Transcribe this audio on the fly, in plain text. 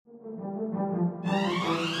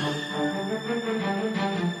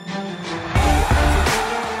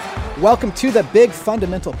Welcome to the Big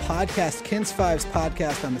Fundamental Podcast, Kins 5's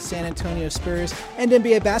podcast on the San Antonio Spurs and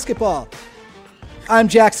NBA basketball. I'm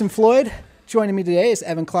Jackson Floyd. Joining me today is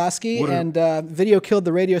Evan Klosky, and video killed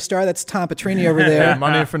the radio star. That's Tom Petrini over there.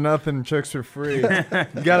 Money for nothing, chicks for free.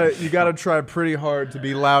 You gotta try pretty hard to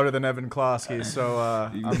be louder than Evan Klosky. So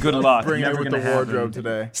I'm good luck. Bring it with the wardrobe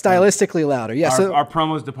today. Stylistically louder, yeah. Our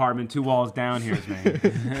promos department, 2 walls down here,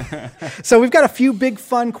 man. So we've got a few big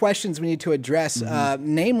fun questions we need to address,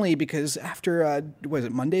 namely because after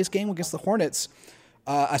Monday's game against the Hornets.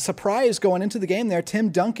 A surprise going into the game there. Tim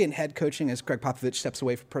Duncan head coaching as Greg Popovich steps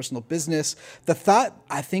away for personal business. The thought,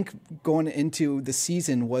 I think, going into the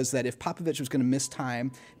season was that if Popovich was going to miss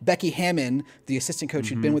time, Becky Hammon, the assistant coach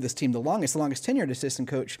who'd been with his team the longest tenured assistant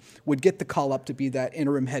coach, would get the call up to be that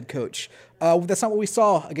interim head coach. That's not what we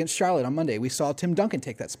saw against Charlotte on Monday. We saw Tim Duncan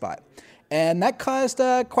take that spot. And that caused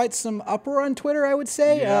quite some uproar on Twitter, I would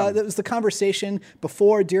say. Yeah. That was the conversation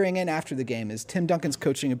before, during, and after the game is Tim Duncan's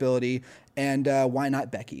coaching ability and why not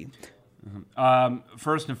Becky?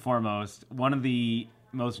 First and foremost, one of the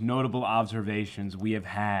most notable observations we have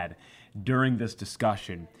had during this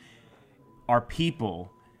discussion are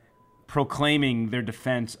people proclaiming their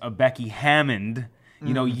defense of Becky Hammond,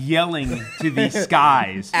 yelling to the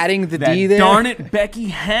skies. Adding the D there. Darn it, Becky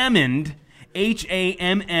Hammond,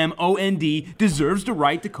 Hammond, deserves the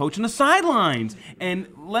right to coach on the sidelines. And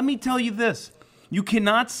let me tell you this. You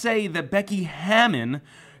cannot say that Becky Hammond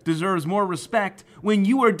deserves more respect when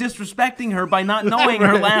you are disrespecting her by not knowing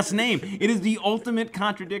her last name. It is the ultimate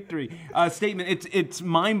contradictory statement. It's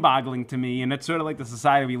mind-boggling to me, and it's sort of like the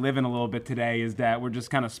society we live in a little bit today, is that we're just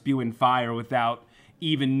kind of spewing fire without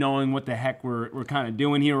even knowing what the heck we're kind of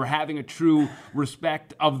doing here, or having a true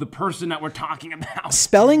respect of the person that we're talking about.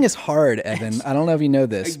 Spelling is hard, Evan. I don't know if you know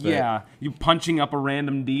this. But yeah, you punching up a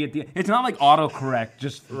random D at the end. It's not like autocorrect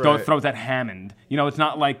just throws that Hammond. It's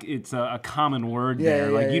not like it's a common word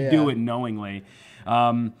there. You do it knowingly.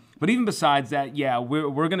 But even besides that,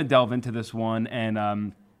 we're going to delve into this one. And,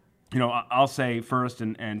 I'll say first,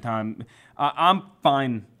 and Tom, I'm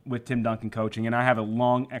fine with Tim Duncan coaching, and I have a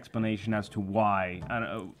long explanation as to why.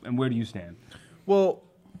 And where do you stand? Well,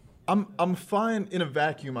 I'm fine in a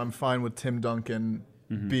vacuum. I'm fine with Tim Duncan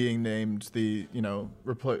being named the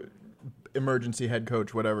emergency head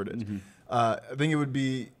coach, whatever it is. I think it would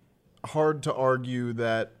be hard to argue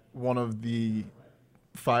that one of the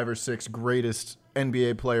 5 or 6 greatest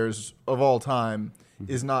NBA players of all time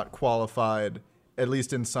is not qualified, at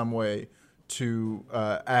least in some way, to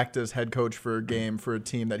act as head coach for a game for a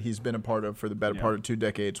team that he's been a part of for the better part of 2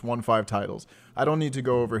 decades, won 5 titles. I don't need to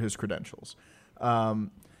go over his credentials.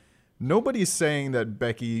 Nobody's saying that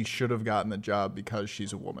Becky should have gotten the job because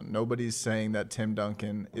she's a woman. Nobody's saying that Tim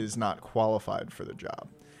Duncan is not qualified for the job.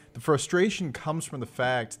 The frustration comes from the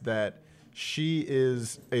fact that she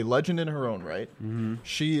is a legend in her own right.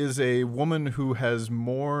 She is a woman who has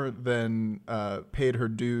more than paid her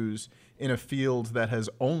dues in a field that has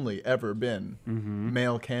only ever been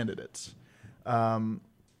male candidates.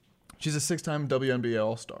 She's a 6-time WNBA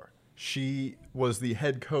All-Star. She was the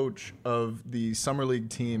head coach of the Summer League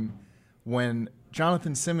team when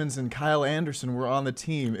Jonathan Simmons and Kyle Anderson were on the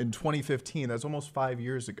team in 2015. That's almost 5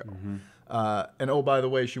 years ago. And oh, by the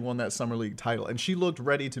way, she won that Summer League title. And she looked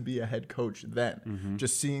ready to be a head coach then.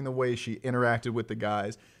 Just seeing the way she interacted with the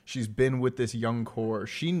guys. She's been with this young core.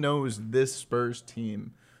 She knows this Spurs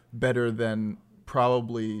team better than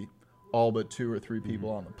probably all but 2 or 3 people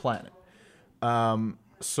on the planet.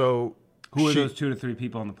 So who are those 2 to 3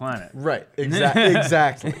 people on the planet? Right,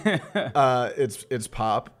 exactly. It's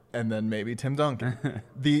Pop and then maybe Tim Duncan.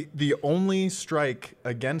 The only strike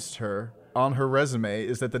against her on her resume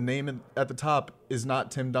is that the name at the top is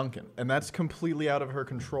not Tim Duncan, and that's completely out of her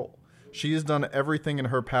control. She has done everything in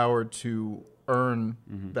her power to earn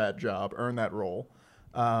that job, earn that role,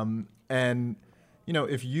 and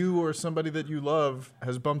if you or somebody that you love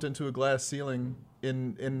has bumped into a glass ceiling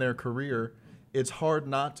in their career, it's hard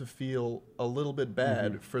not to feel a little bit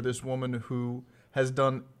bad for this woman who has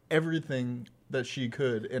done everything that she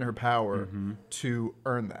could in her power to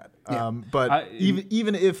earn that. But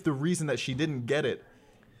even if the reason that she didn't get it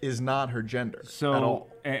is not her gender at all.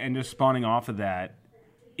 And just spawning off of that,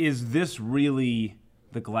 is this really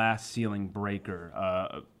the glass ceiling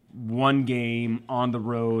breaker? One game on the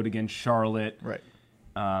road against Charlotte. Right.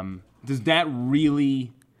 Does that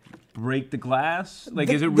really break the glass?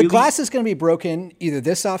 Is it really? The glass is going to be broken either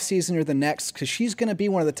this offseason or the next, because she's going to be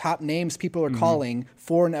one of the top names people are calling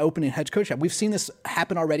for an opening head coach job. We've seen this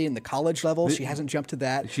happen already in the college level. She hasn't jumped to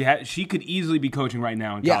that. She could easily be coaching right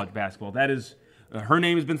now in college basketball. That is her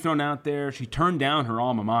name has been thrown out there. She turned down her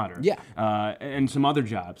alma mater, and some other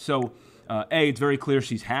jobs. So, A, it's very clear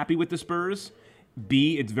she's happy with the Spurs.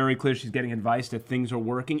 B, it's very clear she's getting advice that things are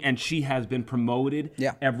working, and she has been promoted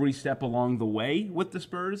every step along the way with the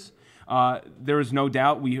Spurs. There is no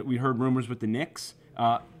doubt we heard rumors with the Knicks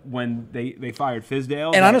when they fired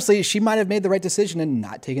Fizdale. And honestly, she might have made the right decision in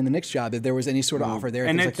not taking the Knicks job if there was any sort of offer there.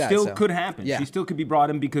 And things it like that, still so. could happen. Yeah. She still could be brought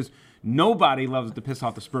in because nobody loves to piss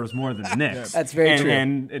off the Spurs more than the Knicks. That's very true.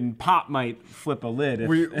 And Pop might flip a lid.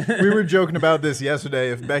 We were joking about this yesterday.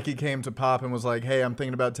 If Becky came to Pop and was like, "Hey, I'm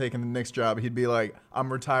thinking about taking the Knicks job," he'd be like,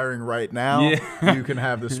 "I'm retiring right now. Yeah. You can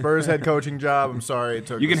have the Spurs head coaching job. I'm sorry it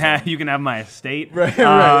took. You can have my estate. Right.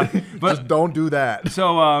 But just don't do that."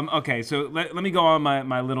 So okay, so let me go on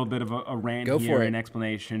my little bit of a rant here and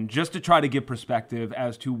explanation, just to try to give perspective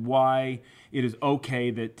as to why it is okay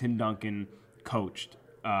that Tim Duncan coached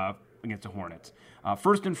against the Hornets.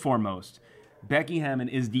 First and foremost, Becky Hammon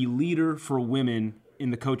is the leader for women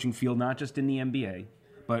in the coaching field, not just in the NBA,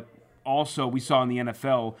 but also we saw in the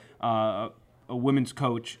NFL a women's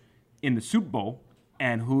coach in the Super Bowl.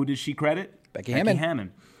 And who does she credit? Becky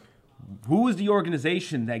Hammon. Who was the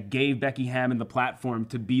organization that gave Becky Hammon the platform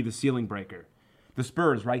to be the ceiling breaker? The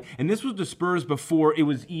Spurs, right? And this was the Spurs before it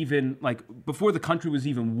was even, before the country was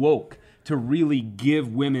even woke to really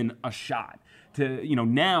give women a shot.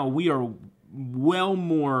 Now we are well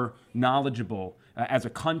more knowledgeable as a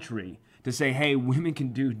country to say, hey, women can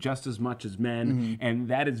do just as much as men, and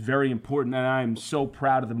that is very important. And I am so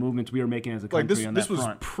proud of the movements we are making as a country on that front. This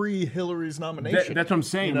was pre-Hillary's nomination. That's what I'm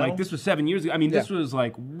saying. This was 7 years ago. I mean, this was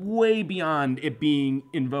way beyond it being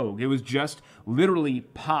in vogue. It was just literally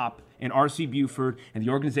Pop and R.C. Buford and the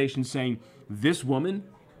organization saying, this woman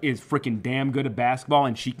is freaking damn good at basketball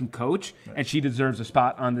and she can coach and she deserves a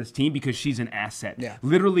spot on this team because she's an asset. Yeah.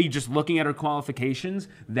 Literally just looking at her qualifications,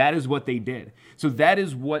 that is what they did. So that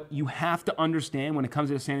is what you have to understand when it comes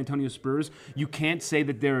to the San Antonio Spurs. You can't say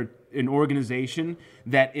that they're an organization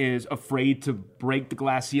that is afraid to break the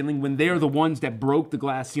glass ceiling when they're the ones that broke the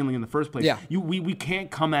glass ceiling in the first place. Yeah. We can't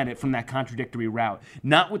come at it from that contradictory route.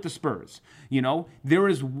 Not with the Spurs. There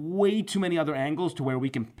is way too many other angles to where we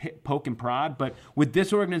can poke and prod, but with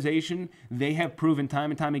this organization, they have proven time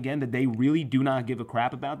and time again that they really do not give a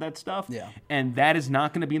crap about that stuff, and that is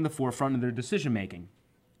not going to be in the forefront of their decision making.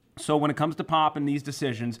 So when it comes to Pop and these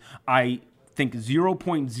decisions, I think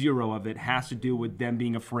 0.0 of it has to do with them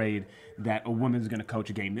being afraid that a woman's going to coach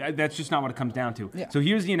a game. That's just not what it comes down to. Yeah. So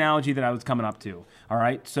here's the analogy that I was coming up to. All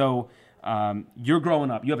right. So you're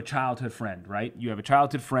growing up. You have a childhood friend, right? You have a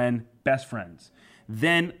childhood friend, best friends.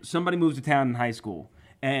 Then somebody moves to town in high school,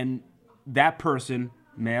 and that person,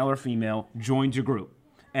 male or female, joins your group.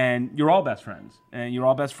 And you're all best friends. And you're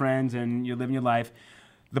living your life.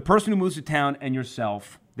 The person who moves to town and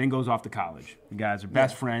yourself then goes off to college. You guys are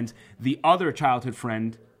best friends. The other childhood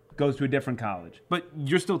friend goes to a different college. But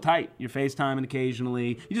you're still tight. You're FaceTiming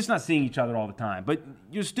occasionally. You're just not seeing each other all the time. But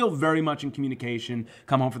you're still very much in communication.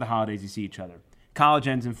 Come home for the holidays, you see each other. College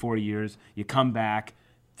ends in 4 years. You come back.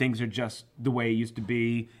 Things are just the way it used to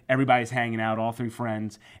be. Everybody's hanging out, all three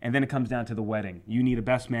friends. And then it comes down to the wedding. You need a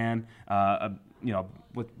best man,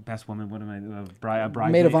 what best woman? What am I?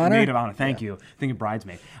 Bridesmaid. Maid of honor. Maid of honor. Thank you. Thinking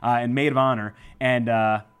bridesmaid and maid of honor. And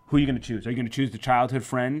who are you going to choose? Are you going to choose the childhood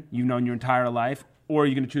friend you've known your entire life, or are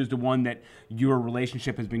you going to choose the one that your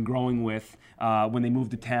relationship has been growing with when they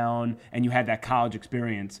moved to town and you had that college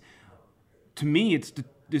experience? To me, it's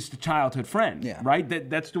the childhood friend, right?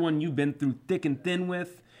 That's the one you've been through thick and thin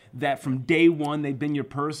with. That from day one they've been your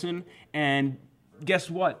person, and guess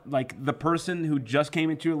what? Like, the person who just came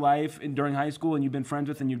into your life during high school and you've been friends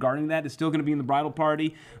with and you're guarding that is still going to be in the bridal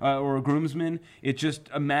party or a groomsman. It's just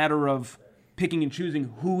a matter of picking and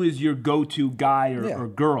choosing who is your go-to guy or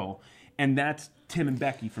girl. And that's Tim and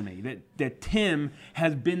Becky for me. That Tim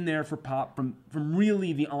has been there for Pop from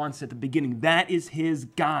really the onset, the beginning. That is his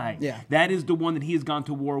guy. Yeah. That is the one that he has gone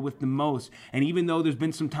to war with the most. And even though there's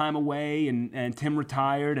been some time away and Tim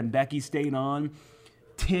retired and Becky stayed on,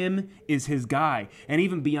 Tim is his guy. And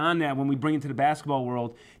even beyond that, when we bring it to the basketball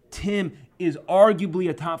world, Tim is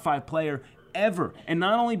arguably a top 5 player ever. And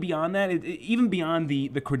not only beyond that, even beyond the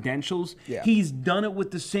credentials, he's done it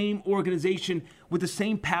with the same organization, with the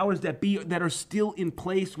same powers that are still in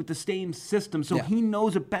place with the same system. So he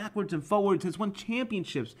knows it backwards and forwards, has won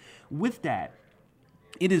championships with that.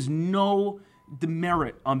 It is no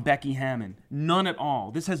demerit on Becky Hammon. None at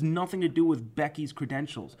all. This has nothing to do with Becky's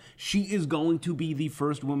credentials. She is going to be the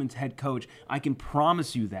first women's head coach. I can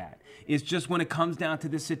promise you that. It's just when it comes down to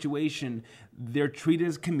this situation, they're treated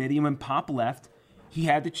as a committee. And when Pop left, he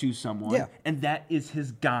had to choose someone, and that is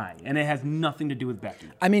his guy, and it has nothing to do with Becky.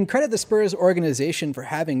 I mean, credit the Spurs organization for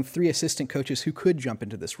having 3 assistant coaches who could jump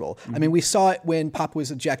into this role. I mean, we saw it when Pop was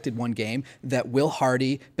ejected one game that Will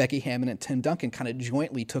Hardy, Becky Hammon, and Tim Duncan kind of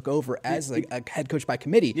jointly took over as a head coach by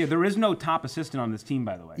committee. Yeah, there is no top assistant on this team,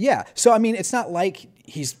 by the way. Yeah, so I mean, it's not like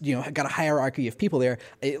he's got a hierarchy of people there.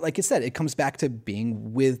 Like I said, it comes back to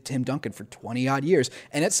being with Tim Duncan for 20 odd years,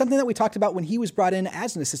 and it's something that we talked about when he was brought in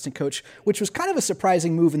as an assistant coach, which was kind of a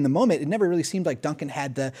surprising move in the moment. It never really seemed like Duncan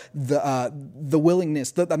had the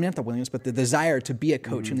willingness, not the willingness, but the desire to be a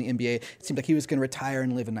coach in the NBA. It seemed like he was going to retire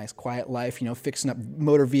and live a nice, quiet life, fixing up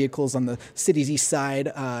motor vehicles on the city's east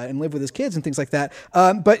side and live with his kids and things like that.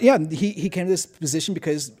 But yeah, he came to this position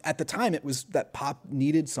because at the time it was that Pop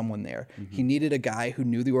needed someone there. He needed a guy who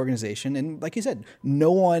knew the organization, and like you said,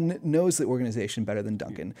 no one knows the organization better than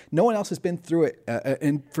Duncan. No one else has been through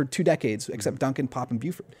it for 2 decades except Duncan, Pop, and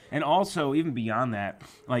Buford. And also, even beyond that,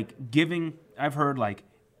 I've heard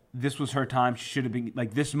this was her time. She should have been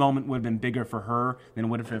this moment would have been bigger for her than it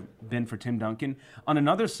would have been for Tim Duncan. On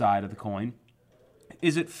another side of the coin,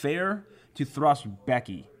 is it fair to thrust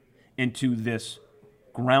Becky into this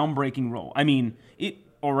groundbreaking role? I mean, it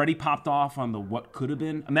already popped off on the what could have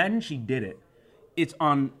been. Imagine she did it. It's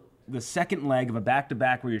on the second leg of a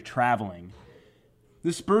back-to-back where you're traveling.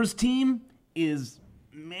 The Spurs team is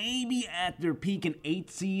maybe at their peak an 8th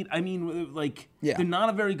seed. I mean, they're not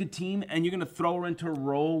a very good team, and you're going to throw her into a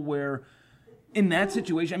role where, in that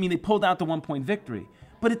situation, I mean, they pulled out the 1-point victory,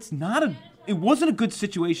 but it wasn't a good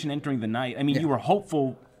situation entering the night. I mean, you were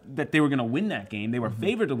hopeful that they were going to win that game. They were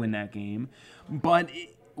favored to win that game, but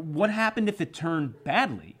what happened if it turned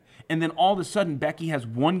badly? And then all of a sudden, Becky has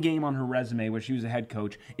one game on her resume where she was a head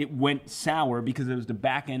coach. It went sour because it was the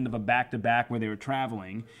back end of a back-to-back where they were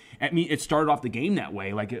traveling. I mean, it started off the game that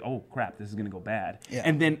way, oh, crap, this is going to go bad. Yeah.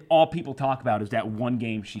 And then all people talk about is that one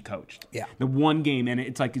game she coached. Yeah. The one game, and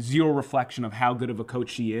it's zero reflection of how good of a coach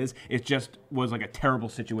she is. It just was a terrible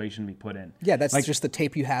situation to be put in. Yeah, that's just the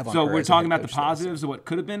tape you have on her. So we're talking about the positives of what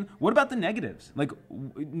could have been. What about the negatives?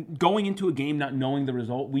 Going into a game not knowing the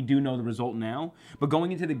result, we do know the result now, but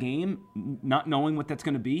going into the game not knowing what that's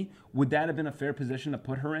going to be, would that have been a fair position to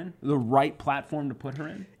put her in? The right platform to put her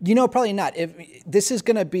in? Probably not. If this is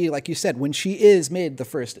going to be, like you said, when she is made the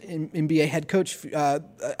first NBA head coach, I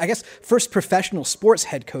guess first professional sports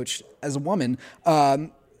head coach as a woman, I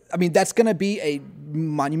mean, that's going to be a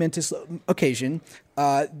monumentous occasion.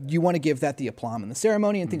 You want to give that the aplomb in the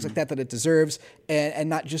ceremony and things like that it deserves, and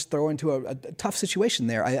not just throw into a tough situation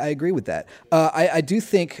there. I agree with that. I do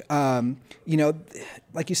think,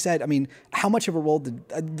 like you said, I mean, how much of a role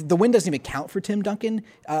did the win doesn't even count for Tim Duncan.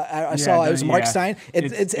 I saw it was Mark Stein.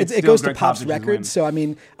 It goes to Pop's record. So, I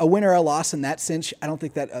mean, a win or a loss in that sense, I don't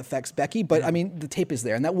think that affects Becky. But, I mean, the tape is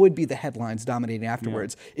there, and that would be the headlines dominating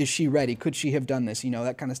afterwards. Is she ready? Could she have done this?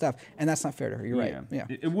 That kind of stuff. And that's not fair to her. You're right. Yeah.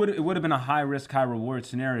 It would have been a high risk, high reward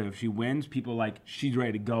scenario. If she wins, people she's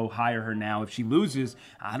ready to go, hire her now. If she loses,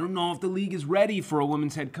 I don't know if the league is ready for a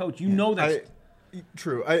women's head coach. Know that.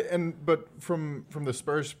 True. But from the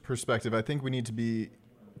Spurs perspective, I think we need to be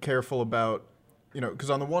careful about, because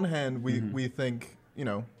on the one hand, we think,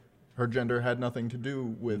 her gender had nothing to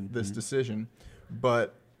do with this decision.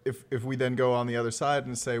 But if we then go on the other side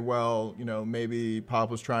and say, well, maybe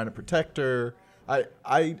Pop was trying to protect her,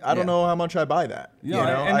 I don't know how much I buy that.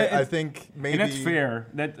 I think maybe. And that's fair.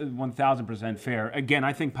 That's 1,000% fair. Again,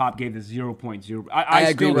 I think Pop gave this 0.0. I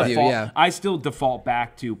agree with you, yeah. I still default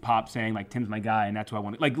back to Pop saying, Tim's my guy, and that's who I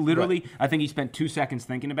want. Literally, right. I think he spent 2 seconds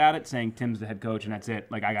thinking about it, saying Tim's the head coach, and that's it.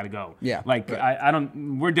 I got to go. Yeah. Right. I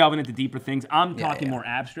don't. We're delving into deeper things. I'm talking more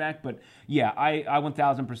abstract, but yeah, I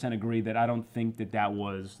 1,000% agree that I don't think that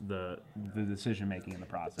was the decision making in the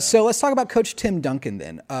process. So let's talk about Coach Tim Duncan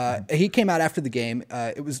then. He came out after the game.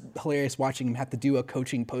 It was hilarious watching him have to do a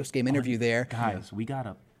coaching post-game interview there. Guys, we got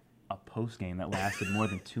a post-game that lasted more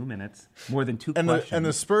than 2 minutes, more than two questions. And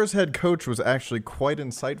the Spurs head coach was actually quite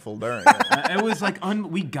insightful during it. It was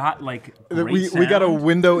we got we got a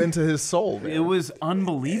window into his soul. Man. It was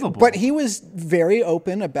unbelievable. But he was very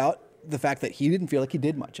open about the fact that he didn't feel like he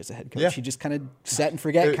did much as a head coach. Yeah. He just kind of set and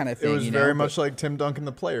forget kind of thing. It was very much like Tim Duncan,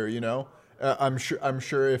 the player, I'm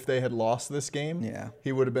sure if they had lost this game,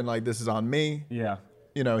 he would have been like, "This is on me." Yeah.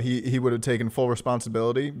 He would have taken full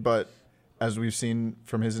responsibility. But as we've seen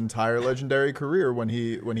from his entire legendary career, when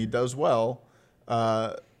he does well,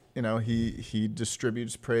 he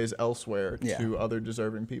distributes praise elsewhere to other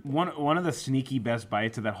deserving people. One of the sneaky best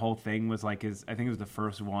bites of that whole thing was like I think it was the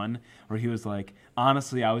first one where he was like,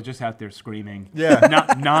 honestly, I was just out there screaming,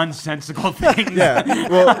 not nonsensical things. Yeah.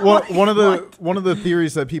 Well, one of the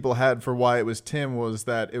theories that people had for why it was Tim was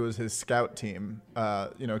that it was his scout team.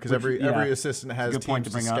 Because every assistant has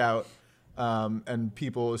teams to scout. And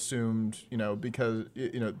people assumed, because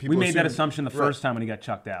people we made that assumption the first time when he got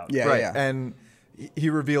chucked out. Yeah, right. And he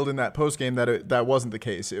revealed in that post game that that wasn't the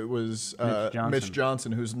case. It was Mitch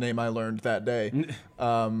Johnson, whose name I learned that day,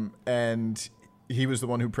 and he was the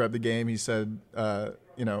one who prepped the game. He said,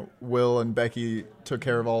 Will and Becky took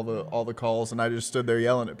care of all the calls, and I just stood there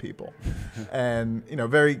yelling at people, and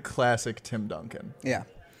very classic Tim Duncan. Yeah.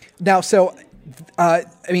 Now, so.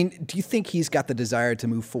 Do you think he's got the desire to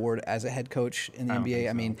move forward as a head coach in the NBA?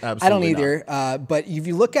 I mean, Absolutely I don't either. But if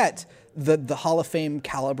you look at the Hall of Fame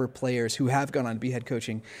caliber players who have gone on to be head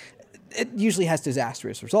coaching, it usually has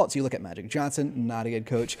disastrous results. You look at Magic Johnson, not a good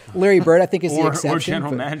coach. Larry Bird, I think, is the exception. Or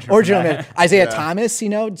general manager. Or general manager. Isaiah Thomas,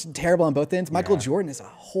 it's terrible on both ends. Michael Jordan is a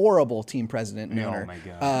horrible team president and owner. Oh, my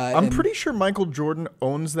God. I'm pretty sure Michael Jordan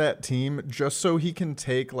owns that team just so he can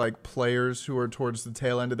take, like, players who are towards the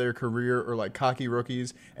tail end of their career or, like, cocky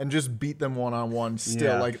rookies and just beat them one-on-one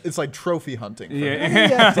still. Yeah. Like, it's like trophy hunting for him.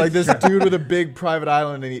 Yeah. It's like this dude with a big private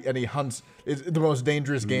island and he hunts. It's the most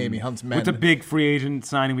dangerous game. He hunts men. What's a big free agent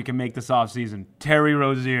signing we can make this offseason? Terry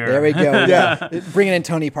Rozier. There we go. Bringing in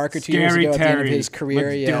Tony Parker 2 years ago at the end of his career.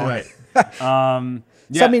 Let's do it.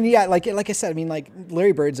 So, I mean, like I said,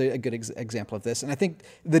 Larry Bird's a good example of this. And I think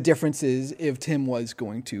the difference is if Tim was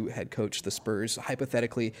going to head coach the Spurs,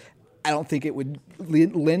 hypothetically, I don't think it would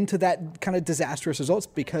lend to that kind of disastrous results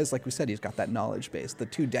because, like we said, he's got that knowledge base, the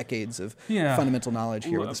 2 decades of fundamental knowledge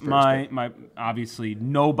here with the Spurs. My obviously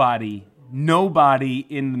nobody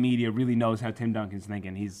in the media really knows how Tim Duncan's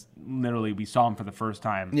thinking. He's literally, we saw him for the first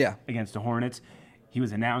time against the Hornets. He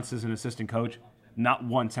was announced as an assistant coach. Not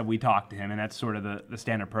once have we talked to him, and that's sort of the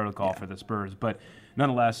standard protocol for the Spurs. But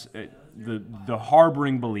nonetheless, the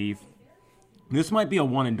harboring belief, this might be a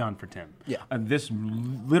one and done for Tim. Yeah. This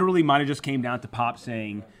literally might have just came down to Pop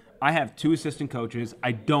saying, I have 2 assistant coaches.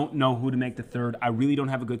 I don't know who to make the third. I really don't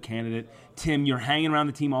have a good candidate. Tim, you're hanging around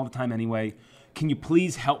the team all the time anyway. Can you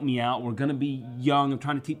please help me out? We're going to be young. I'm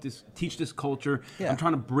trying to teach this culture. Yeah. I'm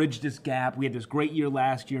trying to bridge this gap. We had this great year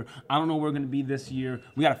last year. I don't know where we're going to be this year.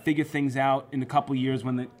 We got to figure things out in a couple of years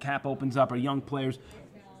when the cap opens up. Our young players,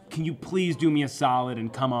 can you please do me a solid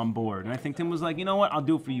and come on board? And I think Tim was like, you know what? I'll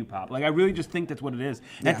do it for you, Pop. Like, I really just think that's what it is.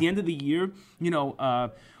 And at the end of the year,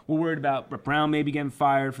 we're worried about Brett Brown maybe getting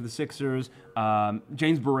fired for the Sixers.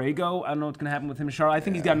 James Borrego, I don't know what's going to happen with him in Charlotte. I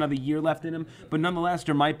think he's got another year left in him. But nonetheless,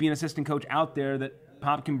 there might be an assistant coach out there that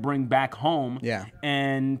Pop can bring back home. Yeah.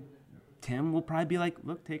 And Tim will probably be like,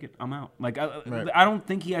 look, take it. I'm out. Like, I don't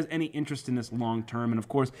think he has any interest in this long term. And, of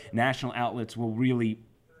course, national outlets will really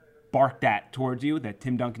bark that towards you, that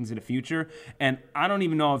Tim Duncan's in the future. And I don't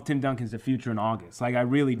even know if Tim Duncan's the future in August. Like, I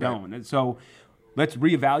really don't. And so let's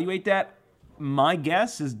reevaluate that. My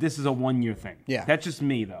guess is this is a 1-year thing. Yeah. That's just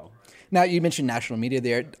me, though. Now, you mentioned national media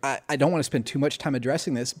there. I don't want to spend too much time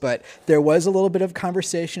addressing this, but there was a little bit of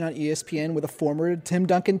conversation on ESPN with a former Tim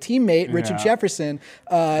Duncan teammate, Richard Jefferson,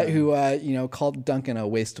 who called Duncan a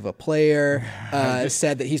waste of a player,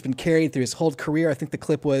 said that he's been carried through his whole career. I think the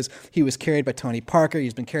clip was he was carried by Tony Parker.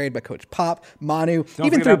 He's been carried by Coach Pop, Manu,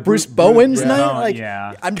 even through Bruce Bowen's night.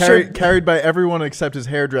 I'm carried by everyone except his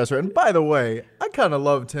hairdresser. And by the way, I kind of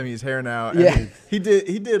love Timmy's hair now. Yeah. He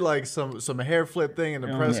did like some hair flip thing in the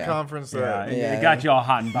press conference. It got you all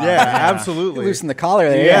hot and bothered. Yeah, absolutely. Loosen the collar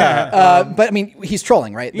there. Yeah. But I mean, he's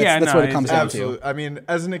trolling, right? That's what it comes down to. I mean,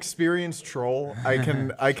 as an experienced troll, I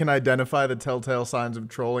can identify the telltale signs of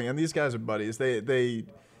trolling, and these guys are buddies. He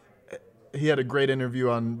had a great interview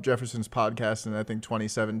on Jefferson's podcast in I think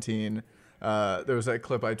 2017. There was that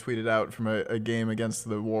clip I tweeted out from a game against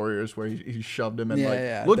the Warriors where he shoved him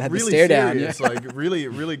and looked really serious, like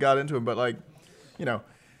really got into him. But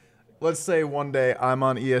let's say one day I'm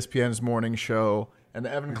on ESPN's morning show and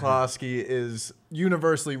Evan Klosky is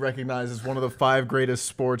universally recognized as one of the 5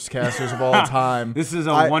 greatest sportscasters of all time. This is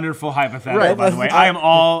a wonderful hypothetical, by the way. I am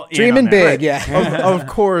all dreaming big, Of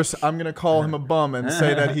course, I'm going to call him a bum and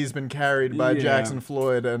say that he's been carried by Jackson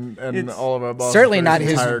Floyd and all of our bosses. Certainly not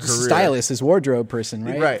his stylist, his wardrobe person,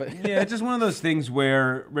 right? Right. But it's just one of those things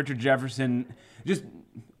where Richard Jefferson just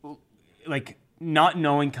not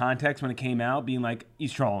knowing context when it came out, being like,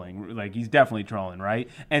 he's trolling. Like, he's definitely trolling, right?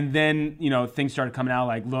 And then, things started coming out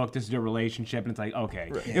like, look, this is your relationship. And it's like, okay.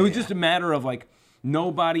 Right. It was just a matter of,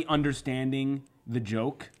 nobody understanding the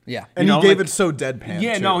joke. Yeah. And You he know, gave like- it so deadpan.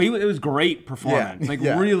 Yeah, too. no, it was great performance.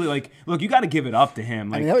 Yeah. Really, like, look, you got to give it up to him.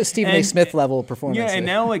 Like, I mean, that was Stephen A. Smith level performance. Yeah, and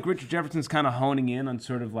now like Richard Jefferson's kind of honing in on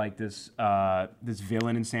sort of like this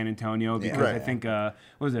villain in San Antonio because Right. I think what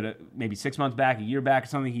was it maybe 6 months back, a year back or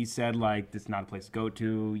something, he said like this is not a place to go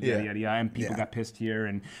to, yada yada yada, and people got pissed here,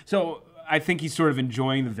 and so I think he's sort of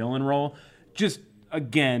enjoying the villain role. Just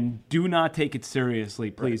again, do not take it seriously,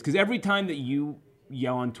 please, because every time that you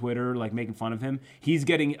yell on Twitter, like making fun of him, he's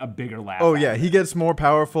getting a bigger laugh. Oh out yeah, of he it. gets more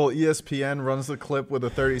powerful. ESPN runs the clip with a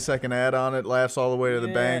 30-second ad on it, laughs all the way to the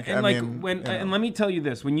bank. And I like mean, when and let me tell you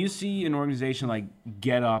this: when you see an organization like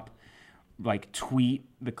get up, like tweet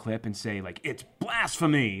the clip and say like it's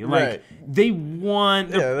blasphemy, like Right. they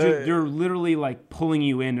want, Yeah, they're literally like pulling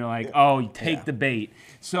you in. They're like, oh, you take the bait.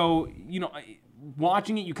 So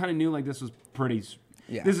watching it, you kind of knew like this was pretty.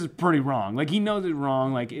 Yeah. This is pretty wrong. Like he knows it's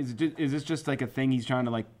wrong. Like is this just like a thing he's trying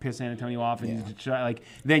to like piss San Antonio off and he's try, like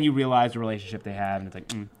then you realize the relationship they have and it's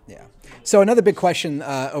like Yeah. So another big question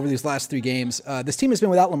over these last 3 games. This team has been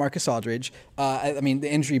without LaMarcus Aldridge. I mean,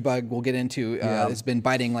 the injury bug we'll get into has been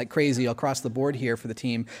biting like crazy across the board here for the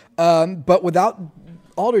team. But without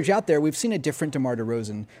Aldridge out there, we've seen a different DeMar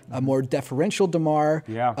DeRozan, a more deferential DeMar,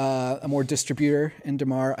 a more distributor in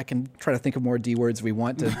DeMar. I can try to think of more D words if we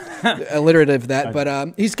want to alliterative that,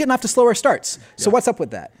 but he's getting off to slower starts. So what's up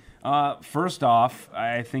with that? First off,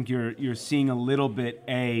 I think you're seeing a little bit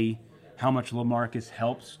how much LaMarcus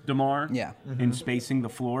helps DeMar in spacing the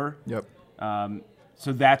floor. Yep.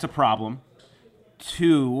 So that's a problem.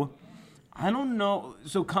 2, I don't know.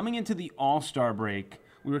 So coming into the All-Star break,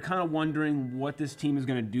 we were kind of wondering what this team is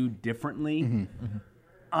going to do differently.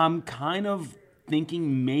 I'm kind of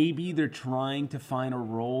thinking maybe they're trying to find a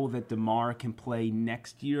role that DeMar can play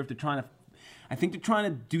next year. I think they're trying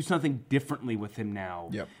to do something differently with him now.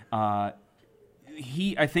 Yep.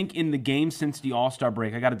 I think in the game since the All-Star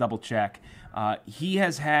break, I got to double check. He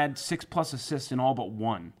has had 6+ assists in all but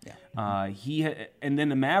 1. Yeah. And then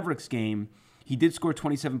the Mavericks game, he did score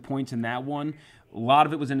 27 points in that one. A lot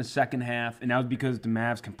of it was in the second half, and that was because the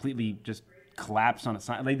Mavs completely just collapsed on a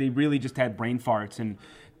side. Like they really just had brain farts, and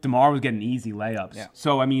DeMar was getting easy layups. Yeah.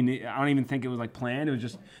 So I mean, I don't even think it was like planned. It was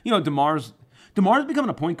just DeMar's becoming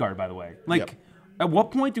a point guard, by the way. Like. Yep. At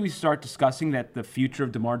what point do we start discussing that the future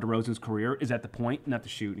of DeMar DeRozan's career is at the point, not the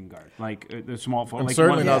shooting guard? Like the small forward. Like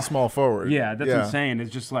certainly not small forward. Yeah, that's what I'm saying.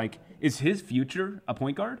 It's just like, is his future a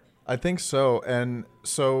point guard? I think so, and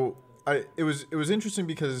so it was interesting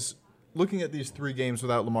because looking at these 3 games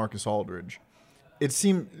without LaMarcus Aldridge, it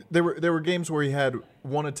seemed there were games where he had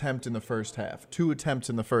 1 attempt in the first half, 2 attempts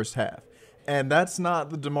in the first half, and that's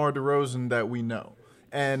not the DeMar DeRozan that we know.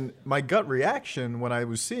 And my gut reaction when I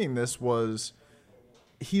was seeing this was,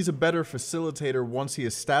 he's a better facilitator once he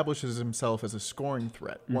establishes himself as a scoring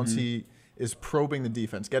threat, once he is probing the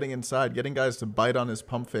defense, getting inside, getting guys to bite on his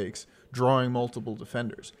pump fakes, drawing multiple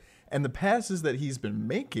defenders. And the passes that he's been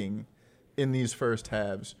making in these first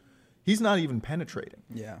halves, he's not even penetrating.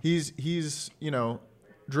 Yeah. He's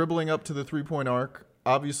dribbling up to the 3-point arc,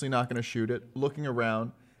 obviously not going to shoot it, looking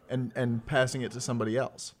around and passing it to somebody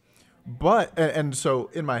else. But and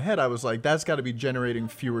so in my head I was like, that's got to be generating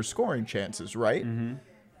fewer scoring chances, right?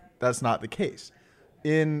 That's not the case.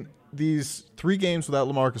 In these 3 games without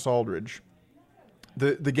LaMarcus Aldridge,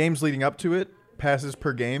 the games leading up to it, passes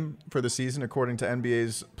per game for the season, according to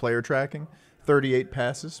NBA's player tracking, 38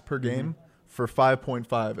 passes per game for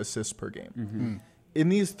 5.5 assists per game. In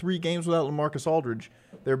these 3 games without LaMarcus Aldridge,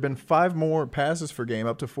 there have been 5 more passes per game,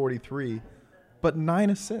 up to 43, but 9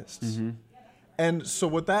 assists. And so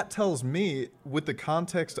what that tells me, with the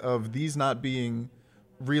context of these not being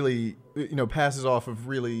really, passes off of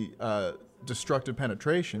really destructive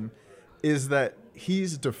penetration, is that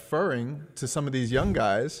he's deferring to some of these young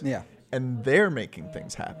guys, and they're making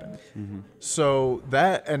things happen. So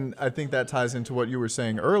that, and I think that ties into what you were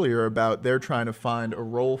saying earlier about they're trying to find a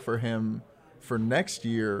role for him for next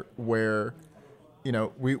year where,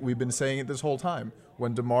 we've been saying it this whole time.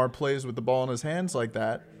 When DeMar plays with the ball in his hands like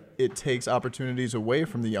that, it takes opportunities away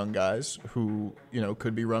from the young guys who,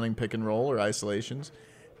 could be running pick and roll or isolations.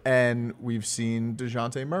 And we've seen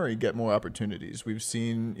DeJounte Murray get more opportunities. We've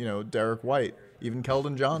seen, Derek White, even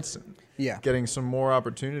Keldon Johnson getting some more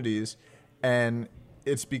opportunities. And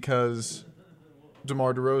it's because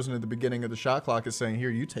DeMar DeRozan at the beginning of the shot clock is saying, here,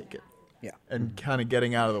 you take it. And kind of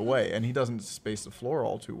getting out of the way. And he doesn't space the floor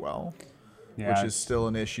all too well, which is still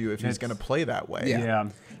an issue if he's going to play that way. Yeah.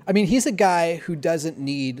 I mean, he's a guy who doesn't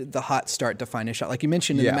need the hot start to find a shot. Like you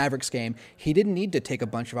mentioned in the Mavericks game, he didn't need to take a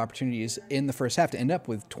bunch of opportunities in the first half to end up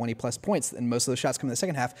with 20-plus points, and most of those shots come in the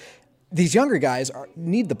second half. these younger guys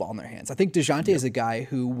need the ball in their hands. I think DeJounte is a guy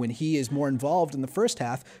who, when he is more involved in the first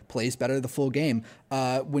half, plays better the full game.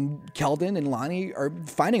 When Keldon and Lonnie are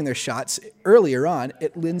finding their shots earlier on,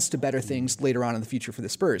 it lends to better things later on in the future for the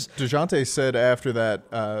Spurs. DeJounte said after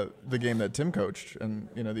that, the game that Tim coached and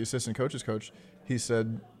the assistant coaches coached, he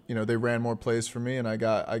said, they ran more plays for me and I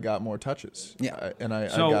got more touches. Yeah. I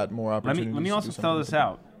got more opportunities. Let me also throw this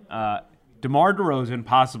out. DeMar DeRozan,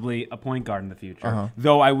 possibly a point guard in the future.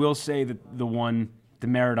 Though I will say that the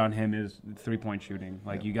demerit on him is 3-point shooting.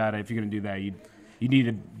 Like if you're going to do that, you need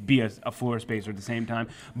to be a floor spacer at the same time.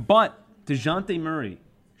 But DeJounte Murray,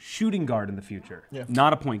 shooting guard in the future,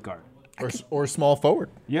 not a point guard. Or small forward.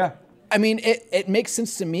 Yeah. I mean, it makes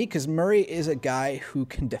sense to me because Murray is a guy who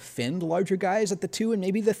can defend larger guys at the 2 and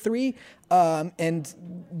maybe the 3. And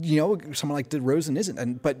someone like DeRozan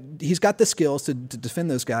isn't. But he's got the skills to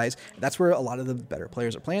defend those guys. That's where a lot of the better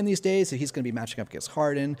players are playing these days. So he's going to be matching up against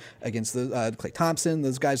Harden, against the Klay Thompson,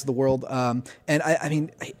 those guys of the world. And I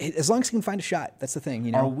mean, as long as he can find a shot, that's the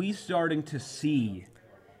thing. Are we starting to see,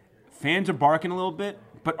 fans are barking a little bit,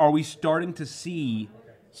 but are we starting to see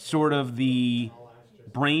sort of the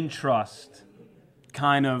brain trust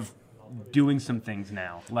kind of doing some things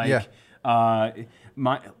now? DeJounte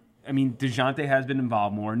has been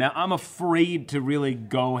involved more. Now, I'm afraid to really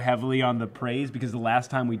go heavily on the praise because the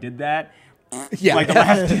last time we did that, and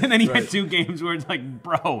then he had 2 games where it's like,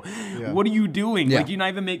 bro, what are you doing? Yeah. Like, you're not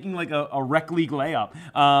even making like a rec league layup.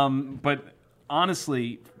 But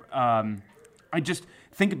honestly, I just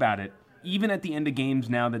think about it. Even at the end of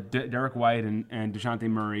games now that Derek White and DeJounte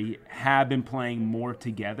Murray have been playing more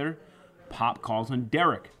together, Pop calls on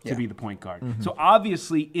Derek to be the point guard. Mm-hmm. So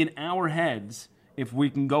obviously, in our heads, if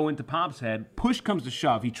we can go into Pop's head, push comes to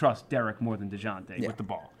shove, he trusts Derek more than DeJounte with the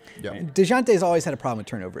ball. Yeah. DeJounte's always had a problem with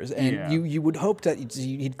turnovers, and you would hope that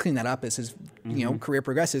he'd clean that up as his career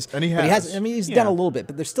progresses. And he has. But he hasn't. I mean, he's done a little bit,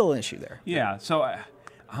 but there's still an issue there. Yeah, so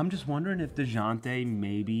I'm just wondering if DeJounte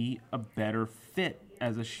may be a better fit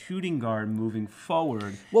as a shooting guard moving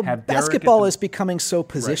forward. Well, basketball is becoming so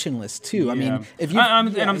positionless too. Yeah. I mean, if you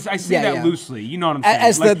I say that loosely. You know what I'm saying?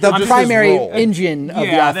 As the primary engine of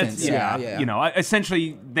the offense.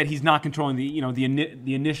 Essentially, that he's not controlling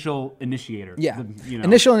the initial initiator. Yeah,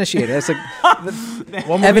 initial initiator. That's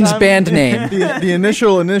Evan's band name. The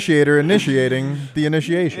initial initiator initiating the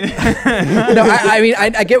initiation.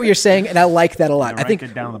 I get what you're saying, and I like that a lot. I think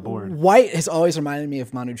it down on the board. White has always reminded me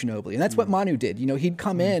of Manu Ginobili, and that's what Manu did. He'd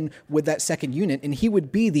come in with that second unit, and he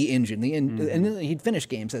would be the engine, and then he'd finish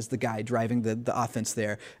games as the guy driving the offense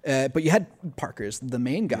there. But you had Parker's the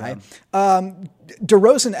main guy.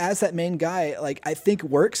 DeRozan as that main guy, I think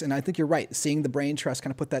works, and I think you're right. Seeing the brain trust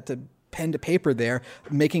kind of put that to pen to paper there,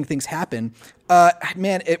 making things happen.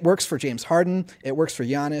 Man, it works for James Harden. It works for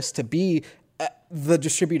Giannis to be the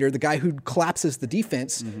distributor, the guy who collapses the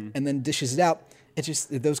defense and then dishes it out. It's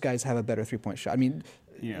just those guys have a better 3-point shot. I mean,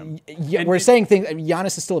 we're saying things. I mean,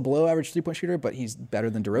 Giannis is still a below-average 3-point shooter, but he's better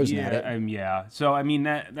than DeRozan at it. So I mean,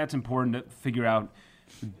 that's important to figure out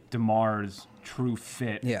DeMar's true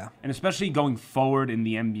fit. Yeah, and especially going forward in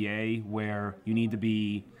the NBA, where you need to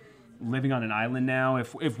be living on an island now.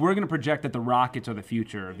 If we're going to project that the Rockets are the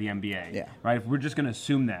future of the NBA, right? If we're just going to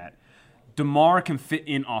assume that, DeMar can fit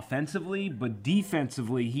in offensively, but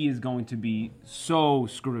defensively, he is going to be so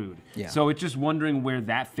screwed. Yeah. So it's just wondering where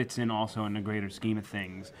that fits in also in the greater scheme of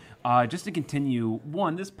things. Just to continue,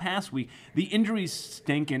 this past week, the injuries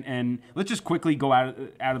stink, and let's just quickly go out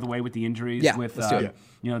of the way with the injuries. Yeah, with let's do it.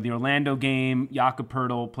 The Orlando game, Jakob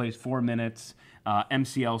Poeltl plays 4 minutes,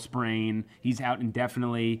 MCL sprain. He's out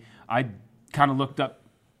indefinitely. I kind of looked up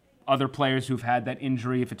other players who've had that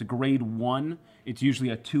injury. If it's a grade 1, it's usually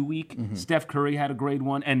a 2-week. Steph Curry had a grade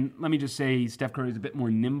 1, and let me just say, Steph Curry is a bit more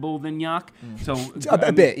nimble than Yak. So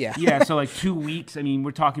a bit, yeah. Yeah, so 2 weeks. I mean, we're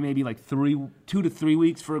talking maybe 2 to 3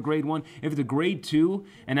 weeks for a grade 1. If it's a grade 2,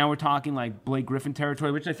 and now we're talking Blake Griffin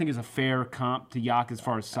territory, which I think is a fair comp to Yak as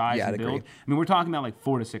far as size and build. Agree. I mean, we're talking about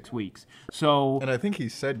 4 to 6 weeks. So, and I think he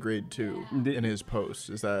said grade 2 in his post.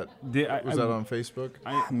 Was that on Facebook?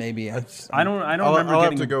 Maybe. I don't remember. I'll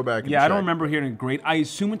have to go back. And I don't remember hearing a grade. I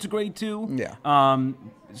assume it's a grade 2. Yeah.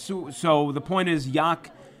 So the point is,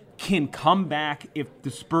 Yak can come back if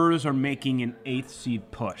the Spurs are making an 8th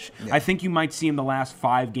seed push. Yeah. I think you might see him the last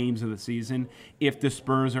 5 games of the season if the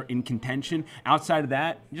Spurs are in contention. Outside of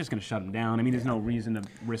that, you're just going to shut him down. I mean, there's no reason to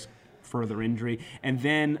risk further injury. And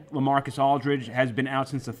then LaMarcus Aldridge has been out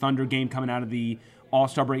since the Thunder game coming out of the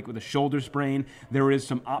All-Star break with a shoulder sprain. There is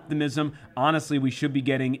some optimism. Honestly, we should be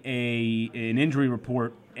getting an injury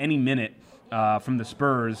report any minute from the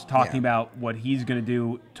Spurs talking about what he's going to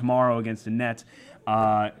do tomorrow against the Nets.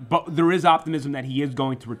 But there is optimism that he is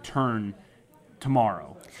going to return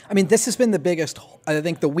tomorrow. I mean, this has been the biggest. I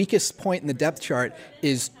think the weakest point in the depth chart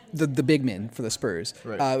is the big men for the Spurs.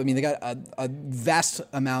 Right. I mean, they got a vast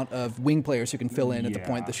amount of wing players who can fill in at the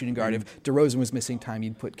point, the shooting guard. If DeRozan was missing time,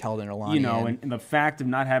 you'd put Keldon or Lonnie in. And the fact of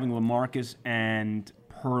not having LaMarcus and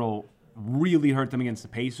Pearl really hurt them against the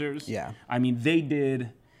Pacers. Yeah. I mean, they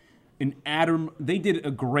did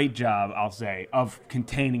a great job, I'll say, of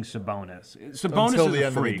containing Sabonis. Sabonis Until is the a end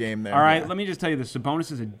of the freak. game there, All right, yeah. let me just tell you this.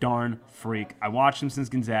 Sabonis is a darn freak. I watched him since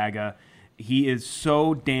Gonzaga. He is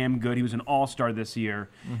so damn good. He was an all-star this year.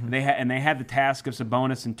 Mm-hmm. They had the task of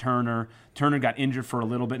Sabonis and Turner. Turner got injured for a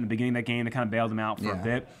little bit in the beginning of that game. They kind of bailed him out for a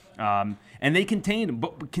bit. And they contained him.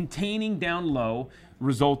 But containing down low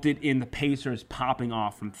resulted in the Pacers popping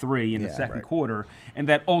off from three in the second quarter, and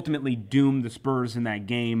that ultimately doomed the Spurs in that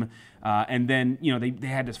game. And then, they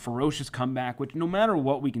had this ferocious comeback, which no matter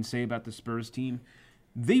what we can say about the Spurs team,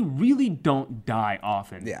 they really don't die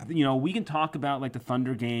often. Yeah. We can talk about like the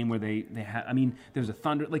Thunder game where they had. I mean, there's a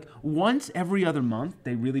Thunder like once every other month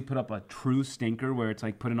they really put up a true stinker where it's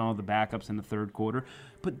like putting all the backups in the third quarter.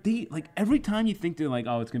 But they like every time you think they're like,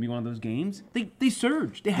 oh, it's gonna be one of those games, they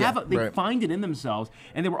surge. They find it in themselves,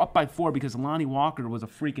 and they were up by 4 because Lonnie Walker was a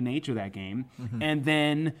freak of nature that game, and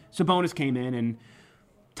then Sabonis came in and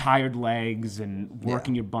tired legs and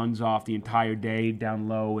working your buns off the entire day down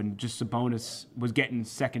low, and just Sabonis was getting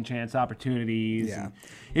second chance opportunities. Yeah. And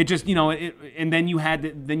it just and then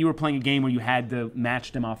you were playing a game where you had to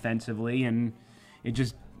match them offensively, and it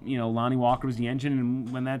just Lonnie Walker was the engine,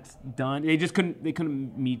 and when that's done, they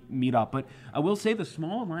couldn't meet up. But I will say the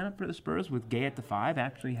small lineup for the Spurs with Gay at the 5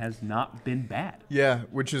 actually has not been bad. Yeah,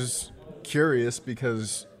 which is curious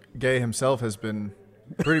because Gay himself has been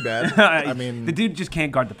pretty bad. I mean, the dude just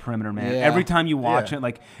can't guard the perimeter, man. Yeah. Every time you watch it,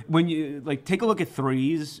 like when you take a look at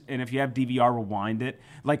threes, and if you have DVR, rewind it.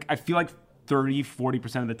 Like I feel like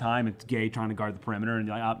 30-40% of the time it's Gay trying to guard the perimeter, and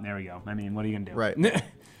you're like, oh, there we go. I mean, what are you gonna do? Right.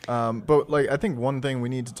 But like I think one thing we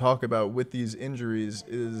need to talk about with these injuries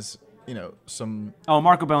is some. Oh,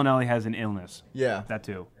 Marco Bellinelli has an illness. Yeah. That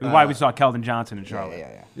too. Why we saw Keldon Johnson in Charlotte.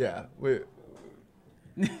 Yeah.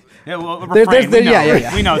 Yeah, well,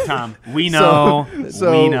 we know, Tom. We know.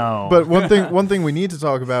 We know. But one thing we need to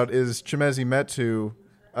talk about is Chimezie Metu.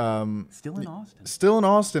 Still in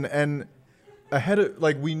Austin. And ahead of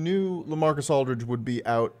we knew LaMarcus Aldridge would be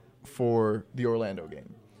out for the Orlando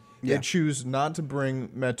game. Yeah. They choose not to bring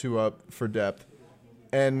Metu up for depth,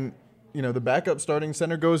 and the backup starting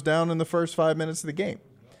center goes down in the first 5 minutes of the game,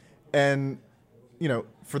 and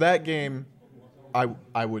for that game,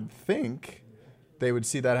 I would think they would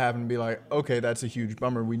see that happen and be like, okay, that's a huge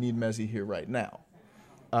bummer. We need Mezzi here right now.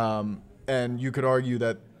 And you could argue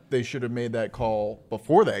that they should have made that call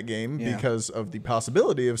before that game because of the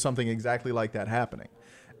possibility of something exactly like that happening.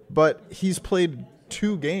 But he's played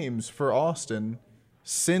 2 games for Austin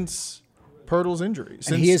since Pirtle's injury.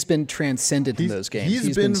 And he has been transcendent in those games.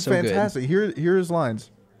 He's been so fantastic. Good. Here are his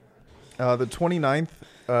lines. The 29th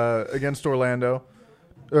against Orlando.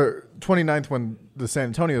 Or 29th when the San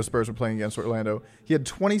Antonio Spurs were playing against Orlando. He had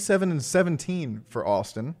 27 and 17 for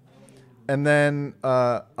Austin. And then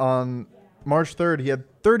on March 3rd, he had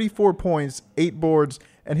 34 points, 8 boards,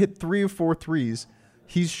 and hit 3 of 4 threes.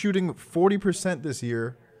 He's shooting 40% this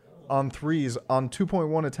year on threes on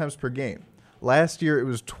 2.1 attempts per game. Last year, it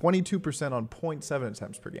was 22% on 0.7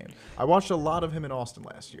 attempts per game. I watched a lot of him in Austin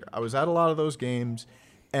last year. I was at a lot of those games,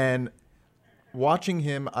 and watching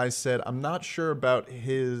him, I said, I'm not sure about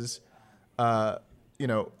his, how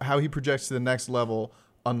he projects to the next level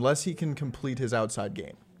unless he can complete his outside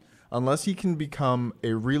game. Unless he can become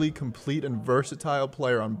a really complete and versatile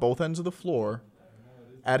player on both ends of the floor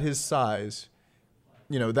at his size,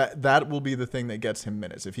 that will be the thing that gets him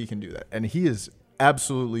minutes if he can do that. And he has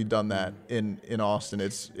absolutely done that in Austin.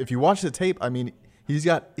 If you watch the tape, I mean, He's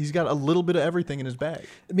got a little bit of everything in his bag.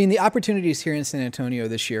 I mean, the opportunities here in San Antonio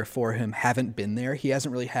this year for him haven't been there. He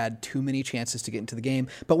hasn't really had too many chances to get into the game.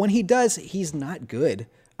 But when he does, he's not good.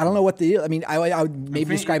 I don't know what I mean, I would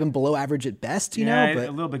maybe describe him below average at best, but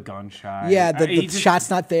a little bit gun shy. Yeah, the shot's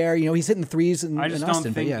not there. He's hitting threes in Austin.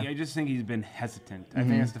 I just think he's been hesitant. I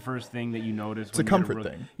think that's the first thing that you notice. It's a comfort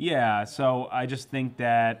thing. Yeah, so I just think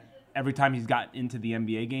that every time he's got into the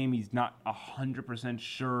NBA game, he's not 100%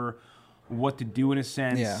 sure what to do in a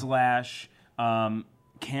sense,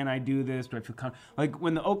 can I do this? Do I feel like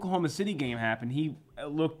when the Oklahoma City game happened, he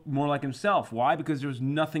looked more like himself. Why? Because there was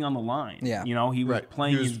nothing on the line. Yeah. He was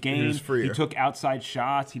playing his game. He took outside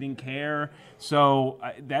shots. He didn't care. So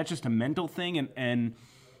that's just a mental thing. And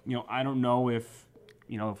I don't know if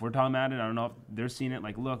if we're talking about it, I don't know if they're seeing it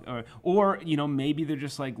like, look, or maybe they're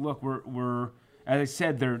just like, look, we're as I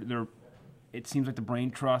said, they're. It seems like the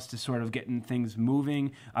brain trust is sort of getting things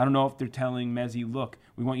moving. I don't know if they're telling Mezzi, look,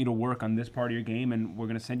 we want you to work on this part of your game, and we're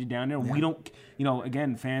going to send you down there. Yeah. We don't,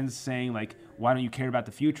 again, fans saying, like, why don't you care about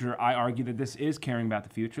the future? I argue that this is caring about the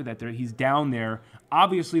future, that he's down there,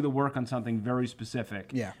 obviously to work on something very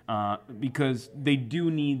specific. Yeah. Because they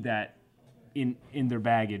do need that in their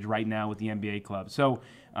baggage right now with the NBA club. So,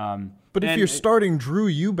 but if you're starting Drew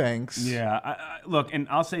Eubanks, look, and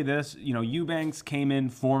I'll say this: Eubanks came in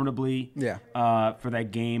formidably, for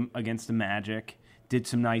that game against the Magic. Did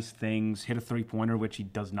some nice things, hit a 3-pointer, which he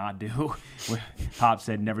does not do. Pop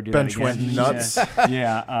said never do Bench that again. went nuts.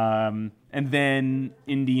 And then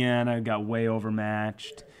Indiana got way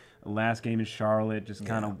overmatched. Last game in Charlotte, just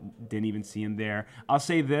kind of didn't even see him there. I'll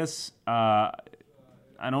say this.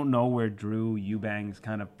 I don't know where Drew Eubanks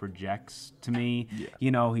kind of projects to me.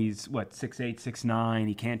 Yeah. He's, 6'8", 6'9".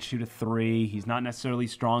 He can't shoot a 3. He's not necessarily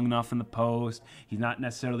strong enough in the post. He's not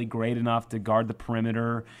necessarily great enough to guard the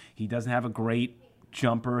perimeter. He doesn't have a great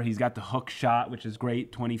jumper. He's got the hook shot, which is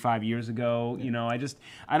great 25 years ago.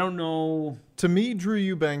 I don't know. To me, Drew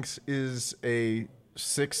Eubanks is a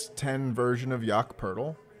 6'10" version of Jakob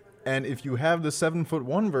Poeltl. And if you have the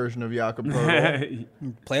 7'1" version of Jakob Poeltl,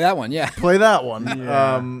 play that one, yeah. Play that one.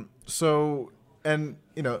 Yeah.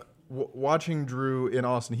 Watching Drew in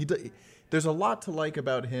Austin, there's a lot to like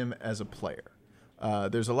about him as a player.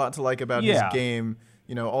 There's a lot to like about his game.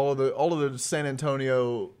 All of the San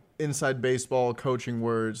Antonio inside baseball coaching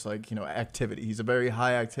words, like activity. He's a very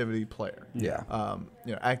high activity player. Yeah.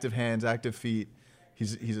 Active hands, active feet.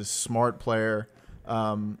 He's a smart player.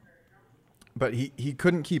 But he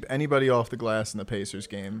couldn't keep anybody off the glass in the Pacers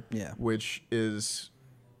game, which is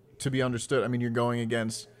to be understood. I mean, you're going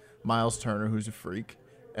against Miles Turner, who's a freak,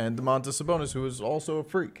 and Domantas Sabonis, who is also a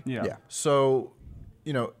freak. Yeah. So,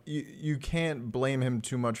 you can't blame him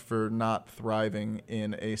too much for not thriving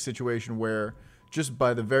in a situation where, just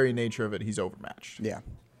by the very nature of it, he's overmatched. Yeah.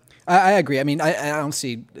 I agree. I mean, I don't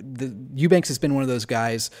see Eubanks has been one of those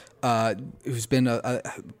guys who's been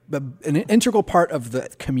an integral part of the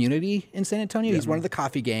community in San Antonio. He's one of the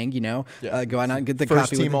coffee gang, go out and get the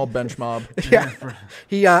first coffee. Team all bench mob.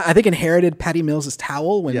 He I think inherited Patty Mills'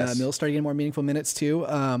 towel when Mills started getting more meaningful minutes too.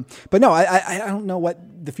 But no, I don't know what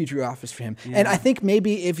the future offers for him. Yeah. And I think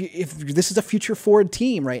maybe if this is a future forward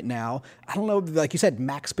team right now, I don't know, like you said,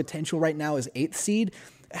 max potential right now is 8th seed.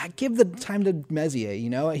 Give the time to Messier.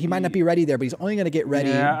 He might not be ready there, but he's only going to get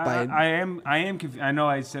ready. Yeah, I am. I know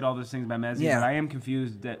I said all those things about Messier, but I am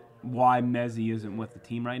confused that why Messier isn't with the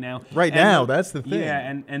team right now. Now, that's the thing.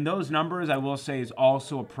 Yeah, and those numbers, I will say, is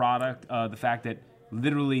also a product of the fact that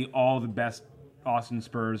literally all the best Austin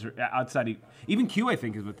Spurs are outside. Even Q, I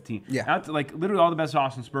think, is with the team. Yeah, literally all the best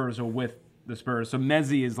Austin Spurs are with the Spurs. So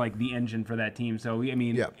Mezzi is like the engine for that team. So, I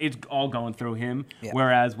mean, it's all going through him. Yeah.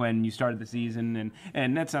 Whereas when you started the season,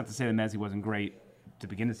 and that's not to say that Mezzi wasn't great to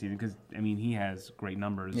begin the season, because, I mean, he has great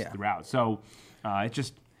numbers throughout. So it's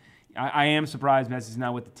just, I am surprised Mezzi's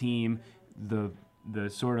not with the team. The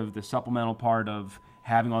sort of the supplemental part of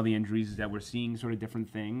having all the injuries is that we're seeing sort of different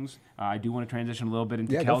things. I do want to transition a little bit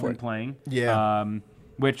into Keldon playing,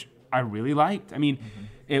 which I really liked. I mean,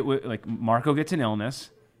 it like Marco gets an illness.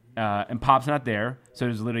 And Pop's not there, so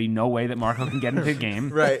there's literally no way that Marco can get into the game.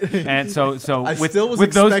 Right. And so I still was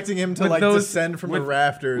expecting him to descend from the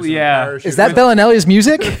rafters. Yeah. Is that Bellinelli's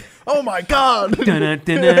music? Oh my God.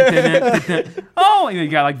 Oh, you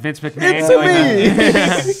got like Vince McMahon.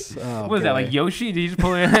 It's me. What was that, like Yoshi? Did you just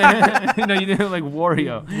pull it? No, you did it like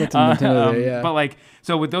Wario. But like,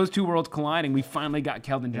 so with those two worlds colliding, we finally got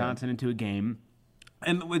Keldon Johnson into a game,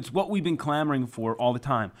 and it's what we've been clamoring for all the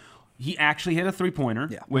time. He actually hit a 3-pointer,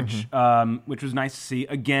 which was nice to see.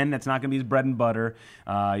 Again, that's not going to be his bread and butter.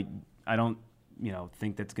 I don't,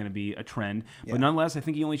 think that's going to be a trend. Yeah. But nonetheless, I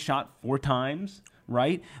think he only shot 4 times,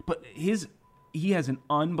 right? But he has an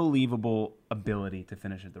unbelievable ability to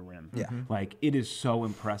finish at the rim. Yeah. Like, it is so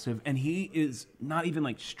impressive. And he is not even,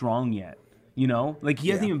 like, strong yet, Like, he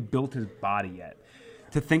hasn't even built his body yet.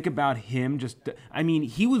 To think about him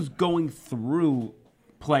he was going through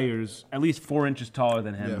players at least 4 inches taller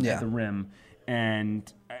than him at the rim,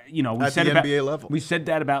 and we at said the about NBA level. We said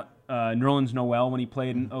that about Nerlens Noel when he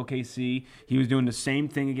played in OKC. He was doing the same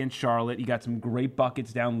thing against Charlotte. He got some great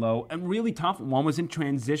buckets down low and really tough. One was in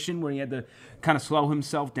transition where he had to kind of slow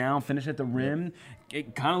himself down, finish at the rim.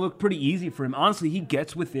 It kind of looked pretty easy for him. Honestly, he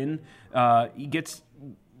gets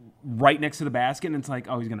right next to the basket, and it's like,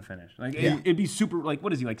 oh, he's gonna finish. Like it'd be super. Like,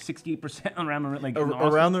 what is he, like 68% around the rim? Like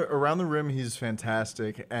around the rim, he's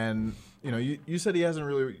fantastic. And you said he hasn't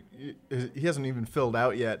even filled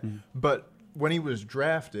out yet. But when he was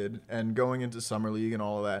drafted and going into summer league and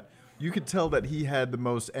all of that, you could tell that he had the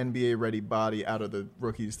most NBA-ready body out of the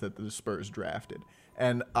rookies that the Spurs drafted.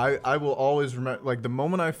 And I will always remember, like, the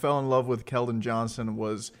moment I fell in love with Keldon Johnson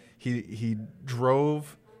was he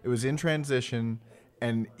drove, it was in transition,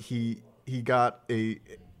 and he got a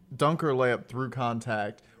dunker layup through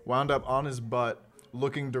contact, wound up on his butt,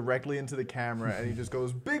 looking directly into the camera, and he just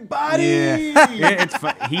goes, big body! Yeah, it's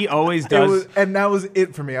fun. He always does. And that was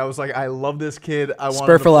it for me. I was like, I love this kid. I want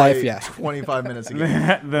Spur him to for life, play yeah. 25 minutes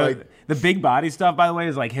again. The big body stuff, by the way,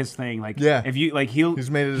 is like his thing. Like, yeah. if you like, He's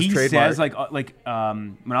made it his he trademark. says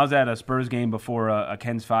when I was at a Spurs game before a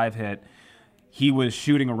Ken's 5 hit, he was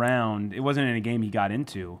shooting around. It wasn't in a game he got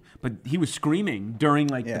into, but he was screaming during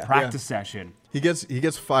the practice session. He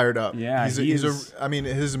gets fired up. Yeah, I mean,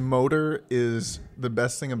 his motor is the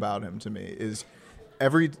best thing about him to me. Is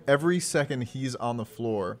every second he's on the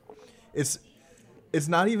floor, it's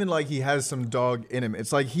not even like he has some dog in him.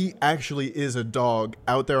 It's like he actually is a dog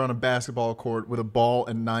out there on a basketball court with a ball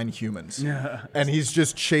and 9 humans. Yeah. And he's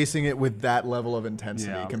just chasing it with that level of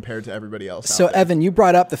intensity compared to everybody else. So, out there. Evan, you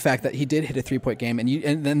brought up the fact that he did hit a 3-point game,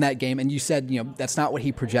 and then that game, and you said, that's not what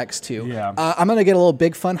he projects to. Yeah. I'm going to get a little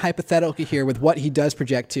big fun hypothetical here with what he does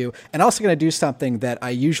project to, and also going to do something that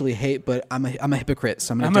I usually hate, but I'm a hypocrite,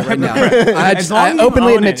 so I'm going to do it right now. I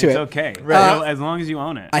openly admit to it. It's okay. Right. As long as you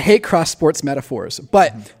own it. I hate cross-sports metaphors,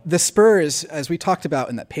 but the Spurs, as we talked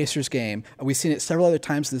about in that Pacers game, we've seen it several other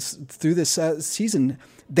times through this season.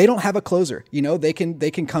 They don't have a closer. They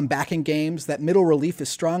can come back in games. That middle relief is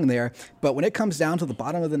strong there. But when it comes down to the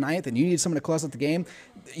bottom of the ninth and you need someone to close out the game,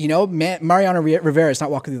 Mariano Rivera is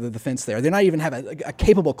not walking through the fence there. They're not even have a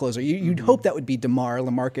capable closer. You'd hope that would be DeMar,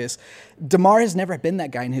 LaMarcus. DeMar has never been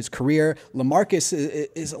that guy in his career. LaMarcus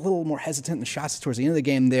is a little more hesitant in the shots towards the end of the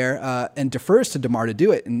game there and defers to DeMar to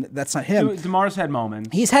do it, and that's not him. DeMar's had moments.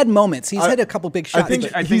 He's had moments. He's had a couple big shots.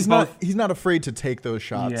 I think he's not afraid to take those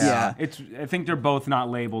shots. Yeah. I think they're both not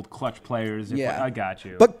labeled clutch players. I got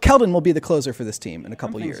you. But Keldon will be the closer for this team in a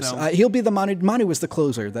couple years. So. He'll be the Manu was the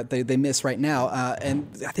closer that they miss right now. And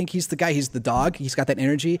I think he's the guy. He's the dog. He's got that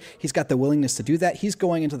energy. He's got the willingness to do that. He's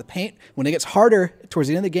going into the paint. When it gets harder towards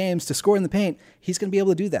the end of the games to score in the paint, he's going to be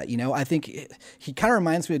able to do that. I think he kind of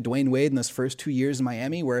reminds me of Dwayne Wade in those first 2 years in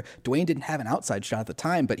Miami, where Dwayne didn't have an outside shot at the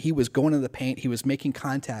time, but he was going into the paint, he was making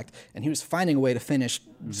contact, and he was finding a way to finish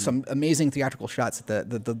some amazing theatrical shots at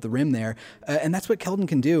the rim there. And that's what Keldon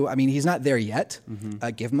can do. I mean, he's not there yet.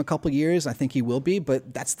 Give him a couple years. I think he will be,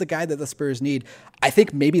 but that's the guy that the Spurs need. I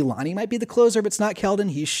think maybe Lonnie might be the closer, but it's not Keldon.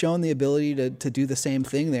 He's shown the ability to do the same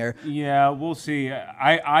thing there. Yeah, we'll see.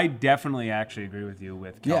 I definitely actually agree with you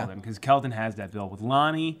with Keldon, because Keldon has that build. With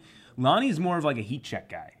Lonnie's more of like a heat check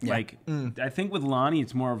guy. Yeah. I think with Lonnie,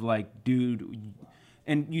 it's more of like, dude,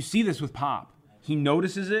 and you see this with Pop. He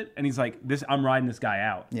notices it, and he's like, I'm riding this guy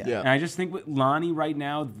out. Yeah. And I just think with Lonnie right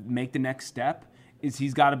now, make the next step is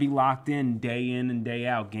he's got to be locked in and day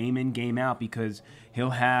out, game in, game out, because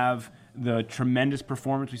he'll have the tremendous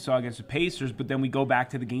performance we saw against the Pacers, but then we go back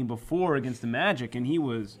to the game before against the Magic, and he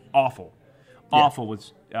was awful. Awful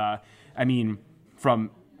was,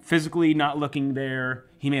 from physically not looking there,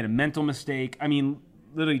 he made a mental mistake. I mean,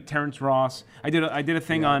 literally Terrence Ross. I did a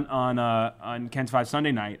thing on Ken's 5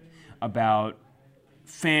 Sunday night about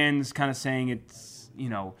fans kind of saying it's,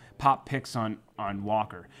 Pop picks on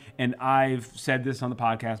Walker. And I've said this on the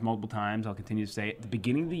podcast multiple times. I'll continue to say it. At the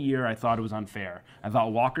beginning of the year, I thought it was unfair. I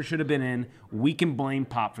thought Walker should have been in. We can blame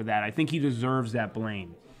Pop for that. I think he deserves that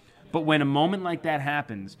blame. But when a moment like that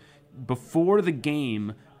happens, before the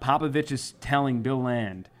game, Popovich is telling Bill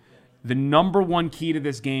Land, the number one key to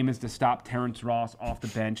this game is to stop Terrence Ross off the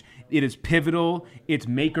bench. It is pivotal. It's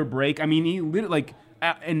make or break. I mean, he literally,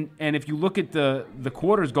 and if you look at the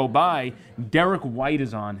quarters go by, Derek White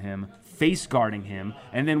is on him, face guarding him,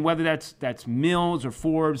 and then whether that's Mills or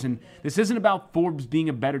Forbes, and this isn't about Forbes being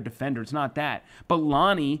a better defender. It's not that. But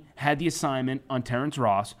Lonnie had the assignment on Terrence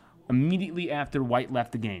Ross immediately after White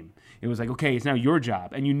left the game. It was like, okay, it's now your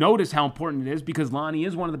job. And you notice how important it is because Lonnie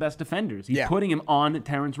is one of the best defenders. He's putting him on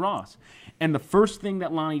Terrence Ross. And the first thing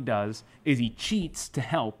that Lonnie does is he cheats to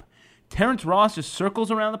help. Terrence Ross just circles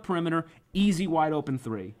around the perimeter, easy wide open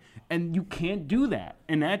three. And you can't do that.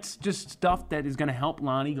 And that's just stuff that is going to help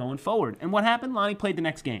Lonnie going forward. And what happened? Lonnie played the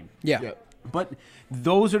next game. Yeah. But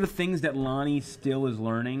those are the things that Lonnie still is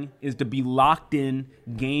learning, is to be locked in,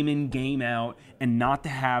 game out, and not to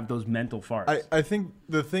have those mental farts. I think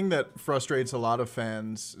the thing that frustrates a lot of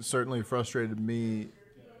fans, certainly frustrated me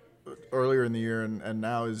earlier in the year and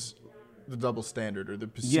now, is the double standard, or the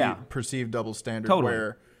perceived double standard,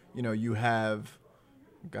 where you have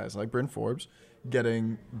guys like Bryn Forbes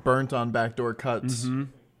getting burnt on backdoor cuts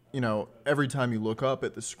every time you look up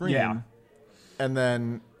at the screen. Yeah. and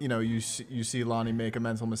then you see Lonnie make a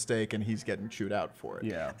mental mistake and he's getting chewed out for it.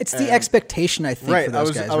 Yeah, it's the expectation, I think, for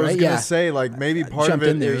those guys. I was right? gonna say, like, maybe part of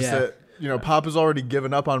it is that Pop has already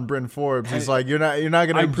given up on Bryn Forbes. He's like, you're not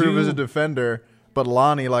gonna improve as a defender. But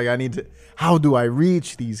Lonnie, like, how do I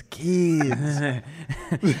reach these kids?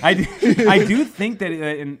 I do think that,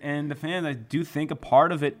 and the fans, I do think a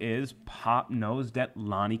part of it is Pop knows that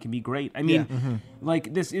Lonnie can be great. I mean,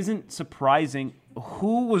 like, this isn't surprising.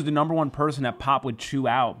 Who was the number one person that Pop would chew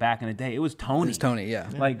out back in the day? It was Tony. It was Tony, yeah.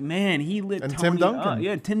 Like, man, he lit and Tony Tim Duncan.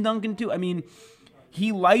 up. Tim Duncan, too. I mean,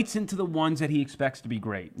 he lights into the ones that he expects to be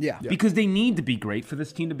great. Yeah. Because they need to be great for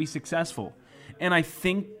this team to be successful. And I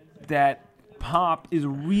think that Pop is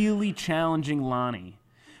really challenging Lonnie,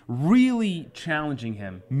 really challenging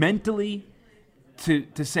him mentally to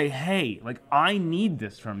say, hey, like, I need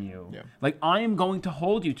this from you. Yeah. Like, I am going to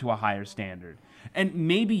hold you to a higher standard. And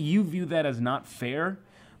maybe you view that as not fair,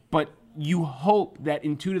 but you hope that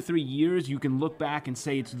in 2 to 3 years you can look back and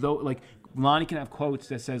say it's though, like, Lonnie can have quotes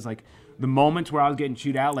that says, like, the moments where I was getting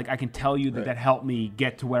chewed out, like, I can tell you that helped me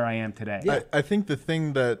get to where I am today. Yeah. I think the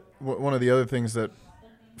thing that one of the other things that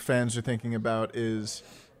fans are thinking about is,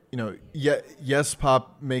 yes,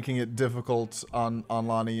 Pop making it difficult on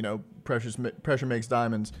Lonnie. Pressure makes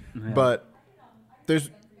diamonds, but there's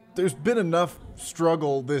been enough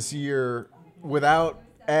struggle this year without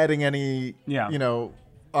adding any,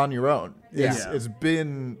 on your own. It's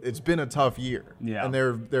been a tough year, and there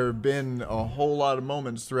have been a whole lot of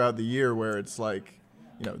moments throughout the year where it's like,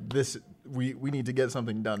 we need to get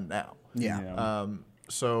something done now.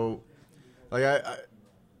 So, like,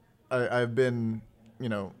 I've been,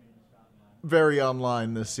 very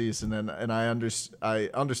online this season, and I understand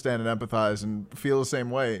and empathize and feel the same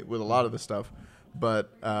way with a lot of the stuff, but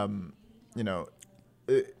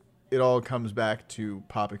it all comes back to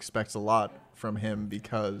Pop expects a lot from him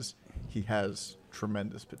because he has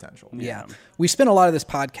tremendous potential. Yeah. We spent a lot of this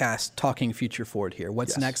podcast talking future forward here.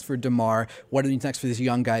 What's next for DeMar? What is next for these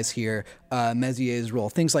young guys here? Mezier's role,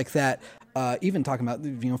 things like that. Even talking about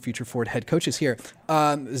future forward head coaches here.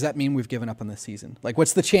 Does that mean we've given up on this season? Like,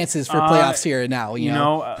 what's the chances for playoffs here now? You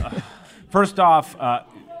know? First off,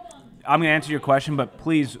 I'm going to answer your question, but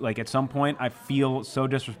please, like, at some point, I feel so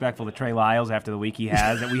disrespectful to Trey Lyles after the week he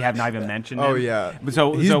has that we have not even mentioned him. Oh, yeah.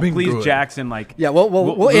 So please, good. Jackson, like... Yeah,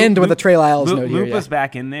 we'll end with a Trey Lyles note here. Loop us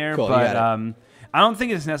back in there, cool, but I don't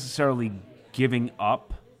think it's necessarily giving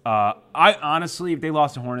up. I honestly, if they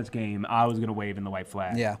lost the Hornets game, I was going to wave in the white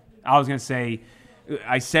flag. Yeah. I was going to say...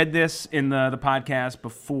 I said this in the podcast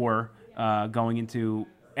before going into...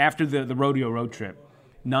 After the rodeo road trip,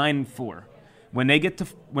 9-4. When they get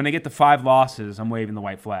to 5 losses, I'm waving the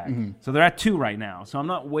white flag. Mm-hmm. So they're at 2 right now. So I'm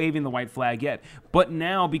not waving the white flag yet. But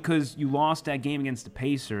now, because you lost that game against the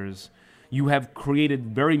Pacers, you have created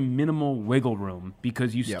very minimal wiggle room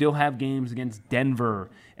because you still have games against Denver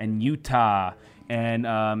and Utah. And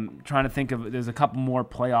trying to think of, there's a couple more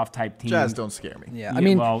playoff type teams. Jazz don't scare me. Yeah,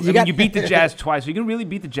 you beat the Jazz twice. So you can really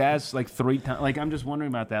beat the Jazz like 3 times. Like, I'm just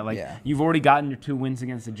wondering about that. Like, you've already gotten your 2 wins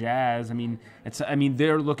against the Jazz. I mean,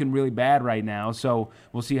 they're looking really bad right now. So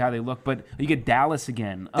we'll see how they look. But you get Dallas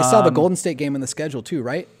again. They saw the Golden State game in the schedule too,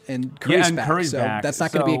 right? And Curry's back. Curry's so back. that's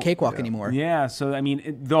not going to be a cakewalk anymore. Yeah. So I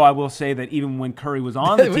mean, though I will say that even when Curry was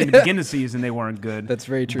on the team at the beginning of the season, they weren't good. That's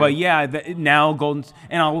very true. But now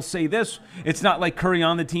and I will say this: it's not like Curry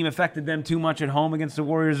on the team affected them too much at home against the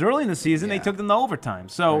Warriors early in the season. They took them to overtime.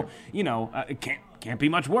 So it can't be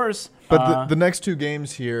much worse. But the next 2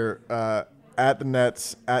 games here, at the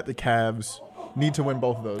Nets, at the Cavs, need to win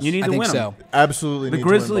both of those. You need to win them. Absolutely. The need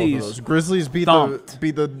Grizzlies to win both of those. Grizzlies beat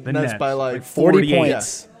the Nets by like 40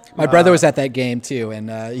 points. My brother was at that game too, and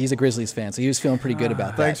he's a Grizzlies fan, so he was feeling pretty good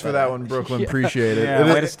about that. Thanks for that one, Brooklyn. Appreciate it.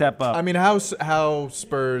 Yeah, way to step up. I mean, how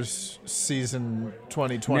Spurs season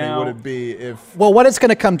 2020 would it be if? Well, what it's going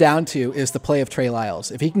to come down to is the play of Trey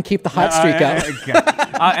Lyles. If he can keep the hot streak up.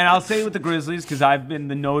 And I'll say with the Grizzlies, because I've been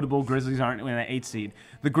the notable Grizzlies aren't in the 8th seed.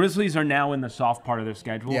 The Grizzlies are now in the soft part of their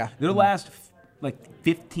schedule. Yeah. Their last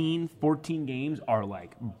 15, 14 games are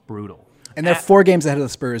like brutal. And they're 4 games ahead of the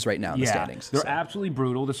Spurs right now in the standings. They're absolutely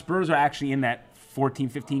brutal. The Spurs are actually in that 14,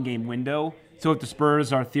 15-game window. So if the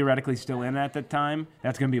Spurs are theoretically still in at that time,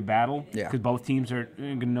 that's going to be a battle. Yeah. Because both teams are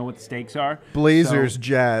going to know what the stakes are. Blazers,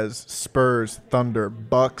 Jazz, Spurs, Thunder,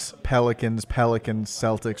 Bucks, Pelicans,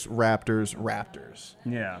 Celtics, Raptors.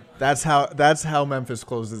 Yeah. That's how Memphis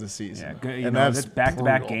closes the season. Yeah. That's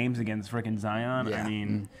back-to-back games against freaking Zion. Yeah. I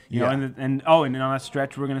mean, and on that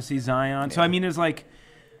stretch we're going to see Zion. Yeah. So I mean, there's like,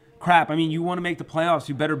 crap. I mean, you want to make the playoffs,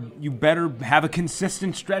 you better have a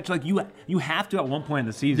consistent stretch. Like you have to at one point in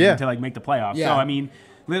the season to like make the playoffs. Yeah. So I mean,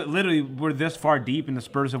 literally we're this far deep, and the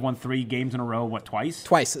Spurs have won 3 games in a row. What, twice?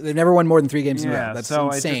 Twice. They've never won more than 3 games in a Yeah, row. That's so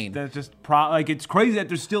insane. It's crazy that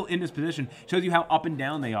they're still in this position. Shows you how up and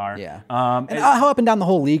down they are. Yeah. And how up and down the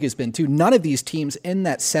whole league has been, too. None of these teams in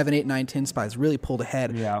that 7, 8, 9, 10 spot has really pulled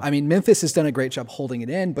ahead. Yeah. I mean, Memphis has done a great job holding it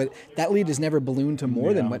in, but that lead has never ballooned to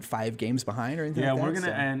more than, 5 games behind or anything like that? We're going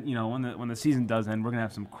to, and, when the season does end, we're going to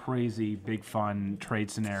have some crazy, big, fun trade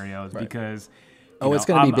scenarios because – it's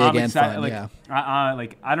going to be big I'm and excited. fun, like,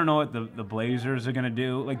 yeah. I don't know what the Blazers are going to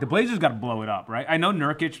do. Like, the Blazers got to blow it up, right? I know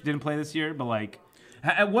Nurkic didn't play this year, but, like,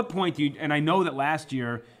 at what point do you – and I know that last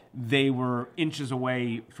year they were inches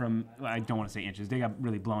away from – I don't want to say inches. They got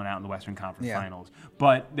really blown out in the Western Conference Finals.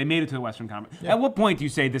 But they made it to the Western Conference. Yeah. At what point do you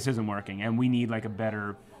say this isn't working and we need, like, a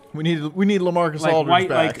better – We need LaMarcus Aldridge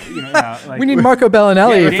back. We need Marco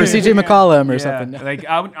Bellinelli for CJ McCollum or something. Like,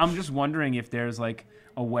 I'm just wondering if there's, like –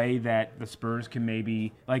 a way that the Spurs can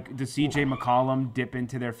maybe, like, does CJ McCollum dip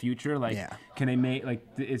into their future? Like, can they make, like,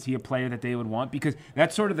 is he a player that they would want? Because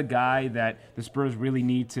that's sort of the guy that the Spurs really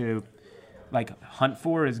need to, like, hunt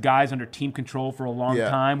for, is guys under team control for a long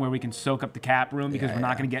time where we can soak up the cap room because we're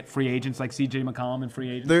not going to get free agents like CJ McCollum in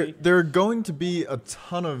free agency. There are going to be a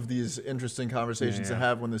ton of these interesting conversations to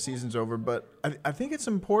have when the season's over, but I think it's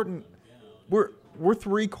important. We're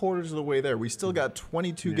 3/4 of the way there. We still got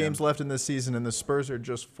 22 games left in this season, and the Spurs are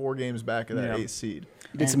just 4 games back of that 8th seed.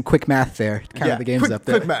 You did some quick math there. Counted the games up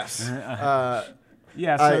there. Quick math. So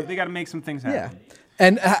they got to make some things happen. Yeah.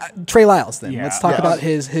 And Trey Lyles, then. Let's talk about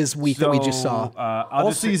his week that we just saw.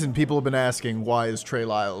 All season, people have been asking, why is Trey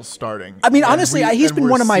Lyles starting? I mean, honestly, he's been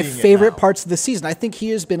one of my favorite parts of the season. I think he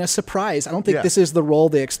has been a surprise. I don't think this is the role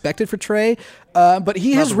they expected for Trey, but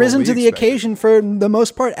he has risen to the occasion for the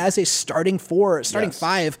most part as a starting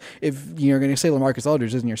 5, if you're going to say LaMarcus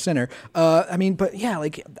Aldridge isn't your center.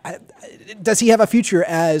 Does he have a future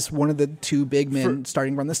as one of the 2 big men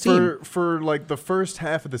starting to run this team? For like the first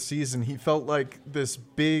half of the season, he felt like this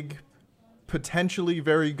big, potentially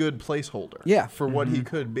very good placeholder for what he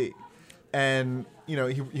could be. And,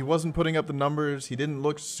 he wasn't putting up the numbers. He didn't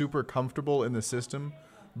look super comfortable in the system.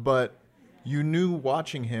 But you knew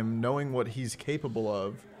watching him, knowing what he's capable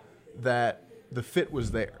of, that the fit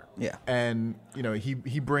was there. Yeah. And,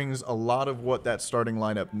 he brings a lot of what that starting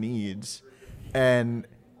lineup needs. And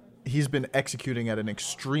he's been executing at an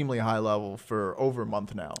extremely high level for over a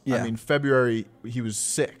month now. Yeah. I mean, February, he was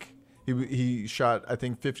sick. He shot, I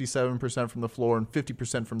think, 57% from the floor and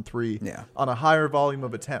 50% from 3 on a higher volume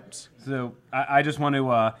of attempts. So I just want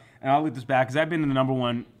to, and I'll leave this back, because I've been the number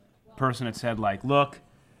one person that said, like, look,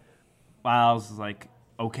 Lyles is, like,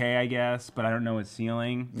 okay, I guess, but I don't know his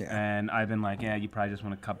ceiling. Yeah. And I've been like, you probably just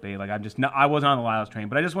want to cut bait. Like, I wasn't on the Lyles train,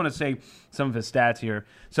 but I just want to say some of his stats here.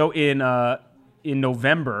 So in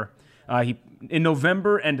November, in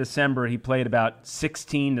November and December, he played about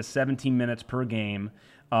 16 to 17 minutes per game.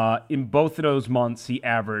 In both of those months, he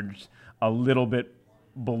averaged a little bit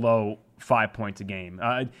below 5 points a game.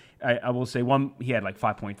 I will say he had like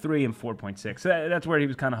 5.3 and 4.6. So that's where he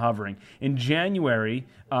was kind of hovering. In January,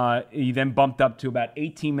 he then bumped up to about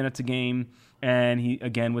 18 minutes a game, and he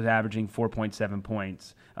again was averaging 4.7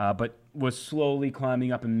 points, but was slowly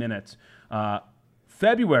climbing up in minutes.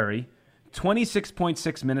 February,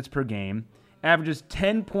 26.6 minutes per game, averages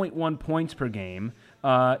 10.1 points per game.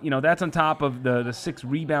 That's on top of the 6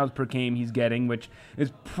 rebounds per game he's getting, which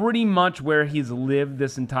is pretty much where he's lived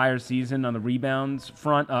this entire season on the rebounds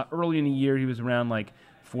front. Early in the year, he was around like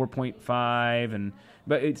 4.5,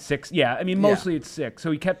 but it's 6. Yeah, I mean, mostly it's 6.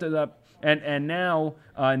 So he kept it up. And now,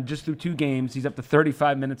 just through 2 games, he's up to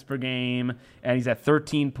 35 minutes per game, and he's at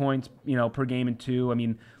 13 points, per game in 2. I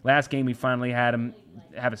mean, last game we finally had him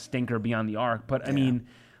have a stinker beyond the arc. But, I mean,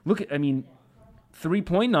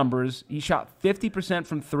 3-point numbers, he shot 50%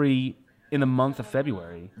 from 3 in the month of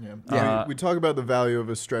February. Yeah. We talk about the value of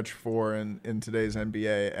a stretch 4 in today's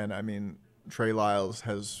NBA, and, I mean, Trey Lyles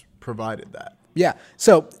has provided that. Yeah.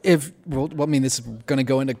 So this is going to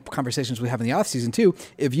go into conversations we have in the offseason too.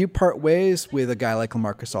 If you part ways with a guy like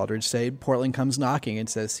LaMarcus Aldridge, say Portland comes knocking and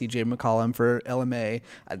says CJ McCollum for LMA,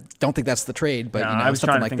 I don't think that's the trade, but I was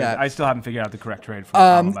something like that. I still haven't figured out the correct trade for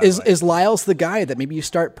McCollum, is Lyles the guy that maybe you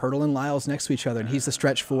start Pirtle and Lyles next to each other and he's the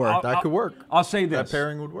stretch 4? That could work. I'll say this. That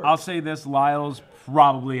pairing would work. I'll say this. Lyles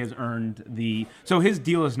probably has earned so his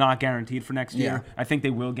deal is not guaranteed for next year. I think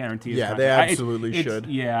they will guarantee his contract. They absolutely should.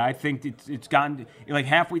 Yeah, I think it's gotten like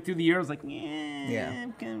halfway through the year. I was like,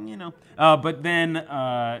 but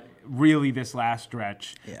then really this last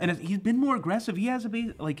stretch, and he's been more aggressive. He has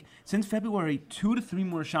since February 2 to 3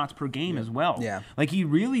 more shots per game as well. Yeah, like he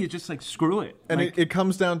really is just like screw it. And it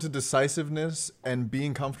comes down to decisiveness and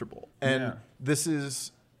being comfortable. And this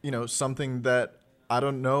is something that I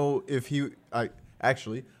don't know if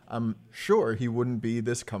I'm sure he wouldn't be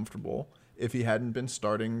this comfortable if he hadn't been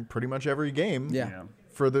starting pretty much every game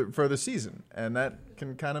for the season. And that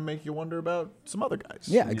can kind of make you wonder about some other guys.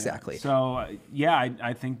 Yeah, exactly. So,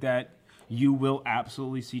 I think that you will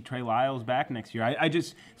absolutely see Trey Lyles back next year. I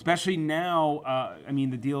just, especially now, I mean,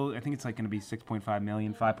 the deal, I think it's like going to be $6.5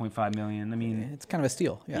 million, $5.5 million. I mean, it's kind of a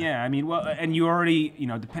steal. Yeah, I mean, well, and you already,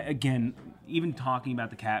 again, even talking about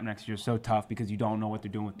the cap next year is so tough because you don't know what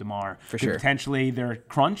they're doing with DeMar. For sure. Potentially they're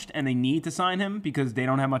crunched and they need to sign him because they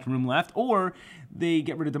don't have much room left, or they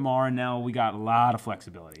get rid of DeMar and now we got a lot of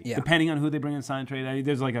flexibility. Yeah. Depending on who they bring in sign trade,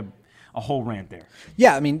 there's like a whole rant there.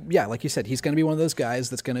 Yeah, I mean, like you said, he's going to be one of those guys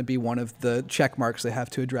that's going to be one of the check marks they have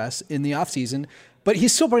to address in the offseason. But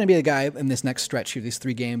he's still going to be a guy in this next stretch here, these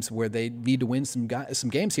 3 games where they need to win some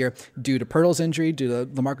games here due to Pirtle's injury, due to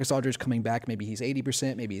LaMarcus Aldridge coming back. Maybe he's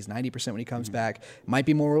 80%, maybe he's 90% when he comes back. Might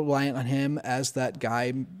be more reliant on him as that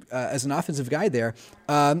guy, as an offensive guy there.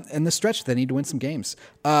 In the stretch, they need to win some games.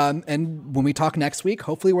 And when we talk next week,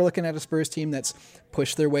 hopefully we're looking at a Spurs team that's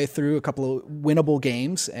pushed their way through a couple of winnable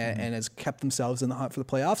games and has kept themselves in the hunt for the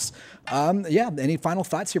playoffs. Any final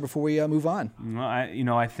thoughts here before we move on? Well,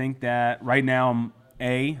 I think that right now,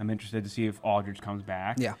 I'm interested to see if Aldridge comes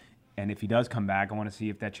back. Yeah. And if he does come back, I want to see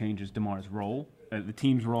if that changes DeMar's role, the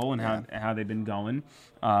team's role, and how they've been going.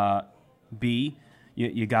 B,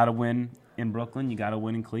 you got to win in Brooklyn, you got to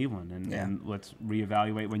win in Cleveland, and let's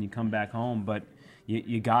reevaluate when you come back home. But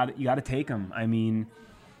you got to take them. I mean,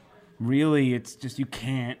 really, it's just you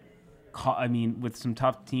can't. With some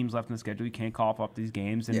tough teams left in the schedule, you can't cough up these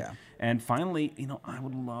games. And finally, I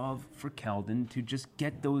would love for Keldon to just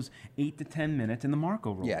get those 8 to 10 minutes in the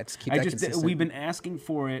Marco role. Yeah, just keep that consistent. We've been asking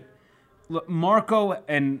for it. Look, Marco,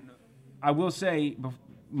 and I will say,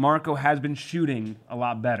 Marco has been shooting a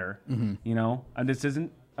lot better. And this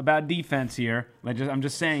isn't about defense here. I'm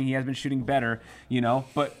just saying he has been shooting better.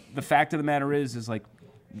 But the fact of the matter is like,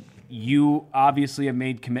 you obviously have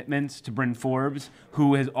made commitments to Bryn Forbes,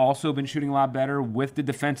 who has also been shooting a lot better with the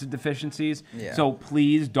defensive deficiencies. Yeah. So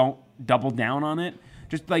please don't double down on it.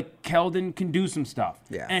 Just like Keldon can do some stuff,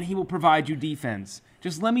 and he will provide you defense.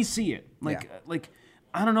 Just let me see it. Like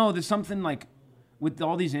I don't know. There's something like with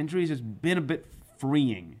all these injuries, it's been a bit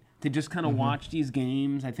freeing to just kind of watch these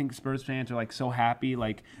games. I think Spurs fans are like so happy,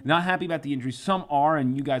 like not happy about the injuries. Some are,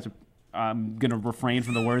 and you guys are. I'm going to refrain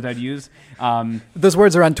from the words I'd use. Those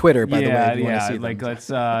words are on Twitter, by the way. If you want to see like them.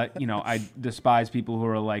 let's, I despise people who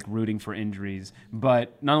are like rooting for injuries,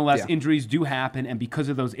 but nonetheless, injuries do happen, and because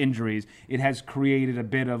of those injuries, it has created a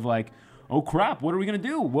bit of like, oh crap, what are we going to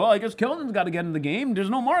do? Well, I guess Keldon's got to get in the game. There's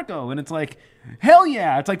no Marco, and it's like, hell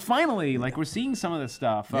yeah! It's like finally, like we're seeing some of this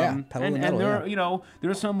stuff. Pedal to the metal,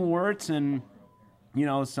 there are some warts and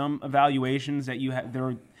some evaluations that you have.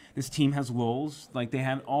 This team has lulls like they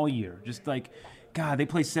have all year. Just like, God, they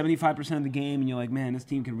play 75% of the game, and you're like, man, this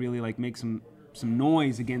team could really like make some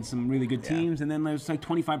noise against some really good teams. And then there's like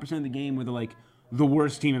 25% of the game where they're like the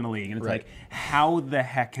worst team in the league, and it's like, how the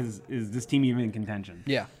heck is this team even in contention?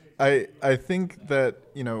 Yeah, I think that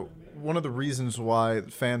one of the reasons why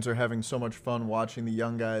fans are having so much fun watching the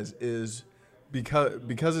young guys is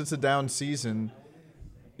because it's a down season.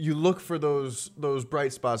 You look for those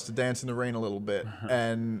bright spots to dance in the rain a little bit,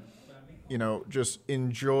 and just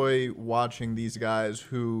enjoy watching these guys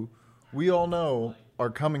who we all know are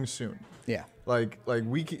coming soon. Yeah, like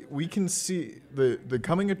we can see the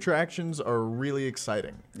coming attractions are really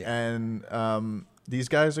exciting, and these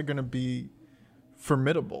guys are going to be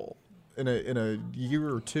formidable in a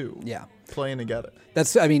year or two. Yeah. Playing together.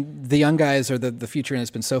 The young guys are the future, and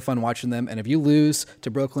it's been so fun watching them. And if you lose to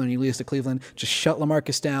Brooklyn and you lose to Cleveland, just shut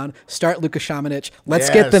LaMarcus down, start Luka Šamanić. Let's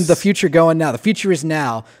get them the future going now. The future is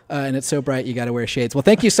now, and it's so bright you got to wear shades. Well,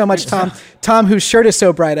 thank you so much, Tom. Tom, whose shirt is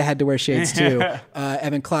so bright I had to wear shades too.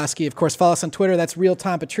 Evan Klasky, of course, follow us on Twitter. That's Real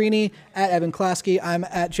Tom Petrini, at Evan Klasky. I'm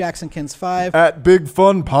at JacksonKins5. At Big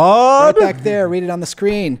Fun Pod. Right back there. Read it on the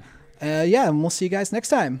screen. And we'll see you guys next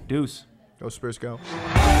time. Deuce. Go Spurs, go.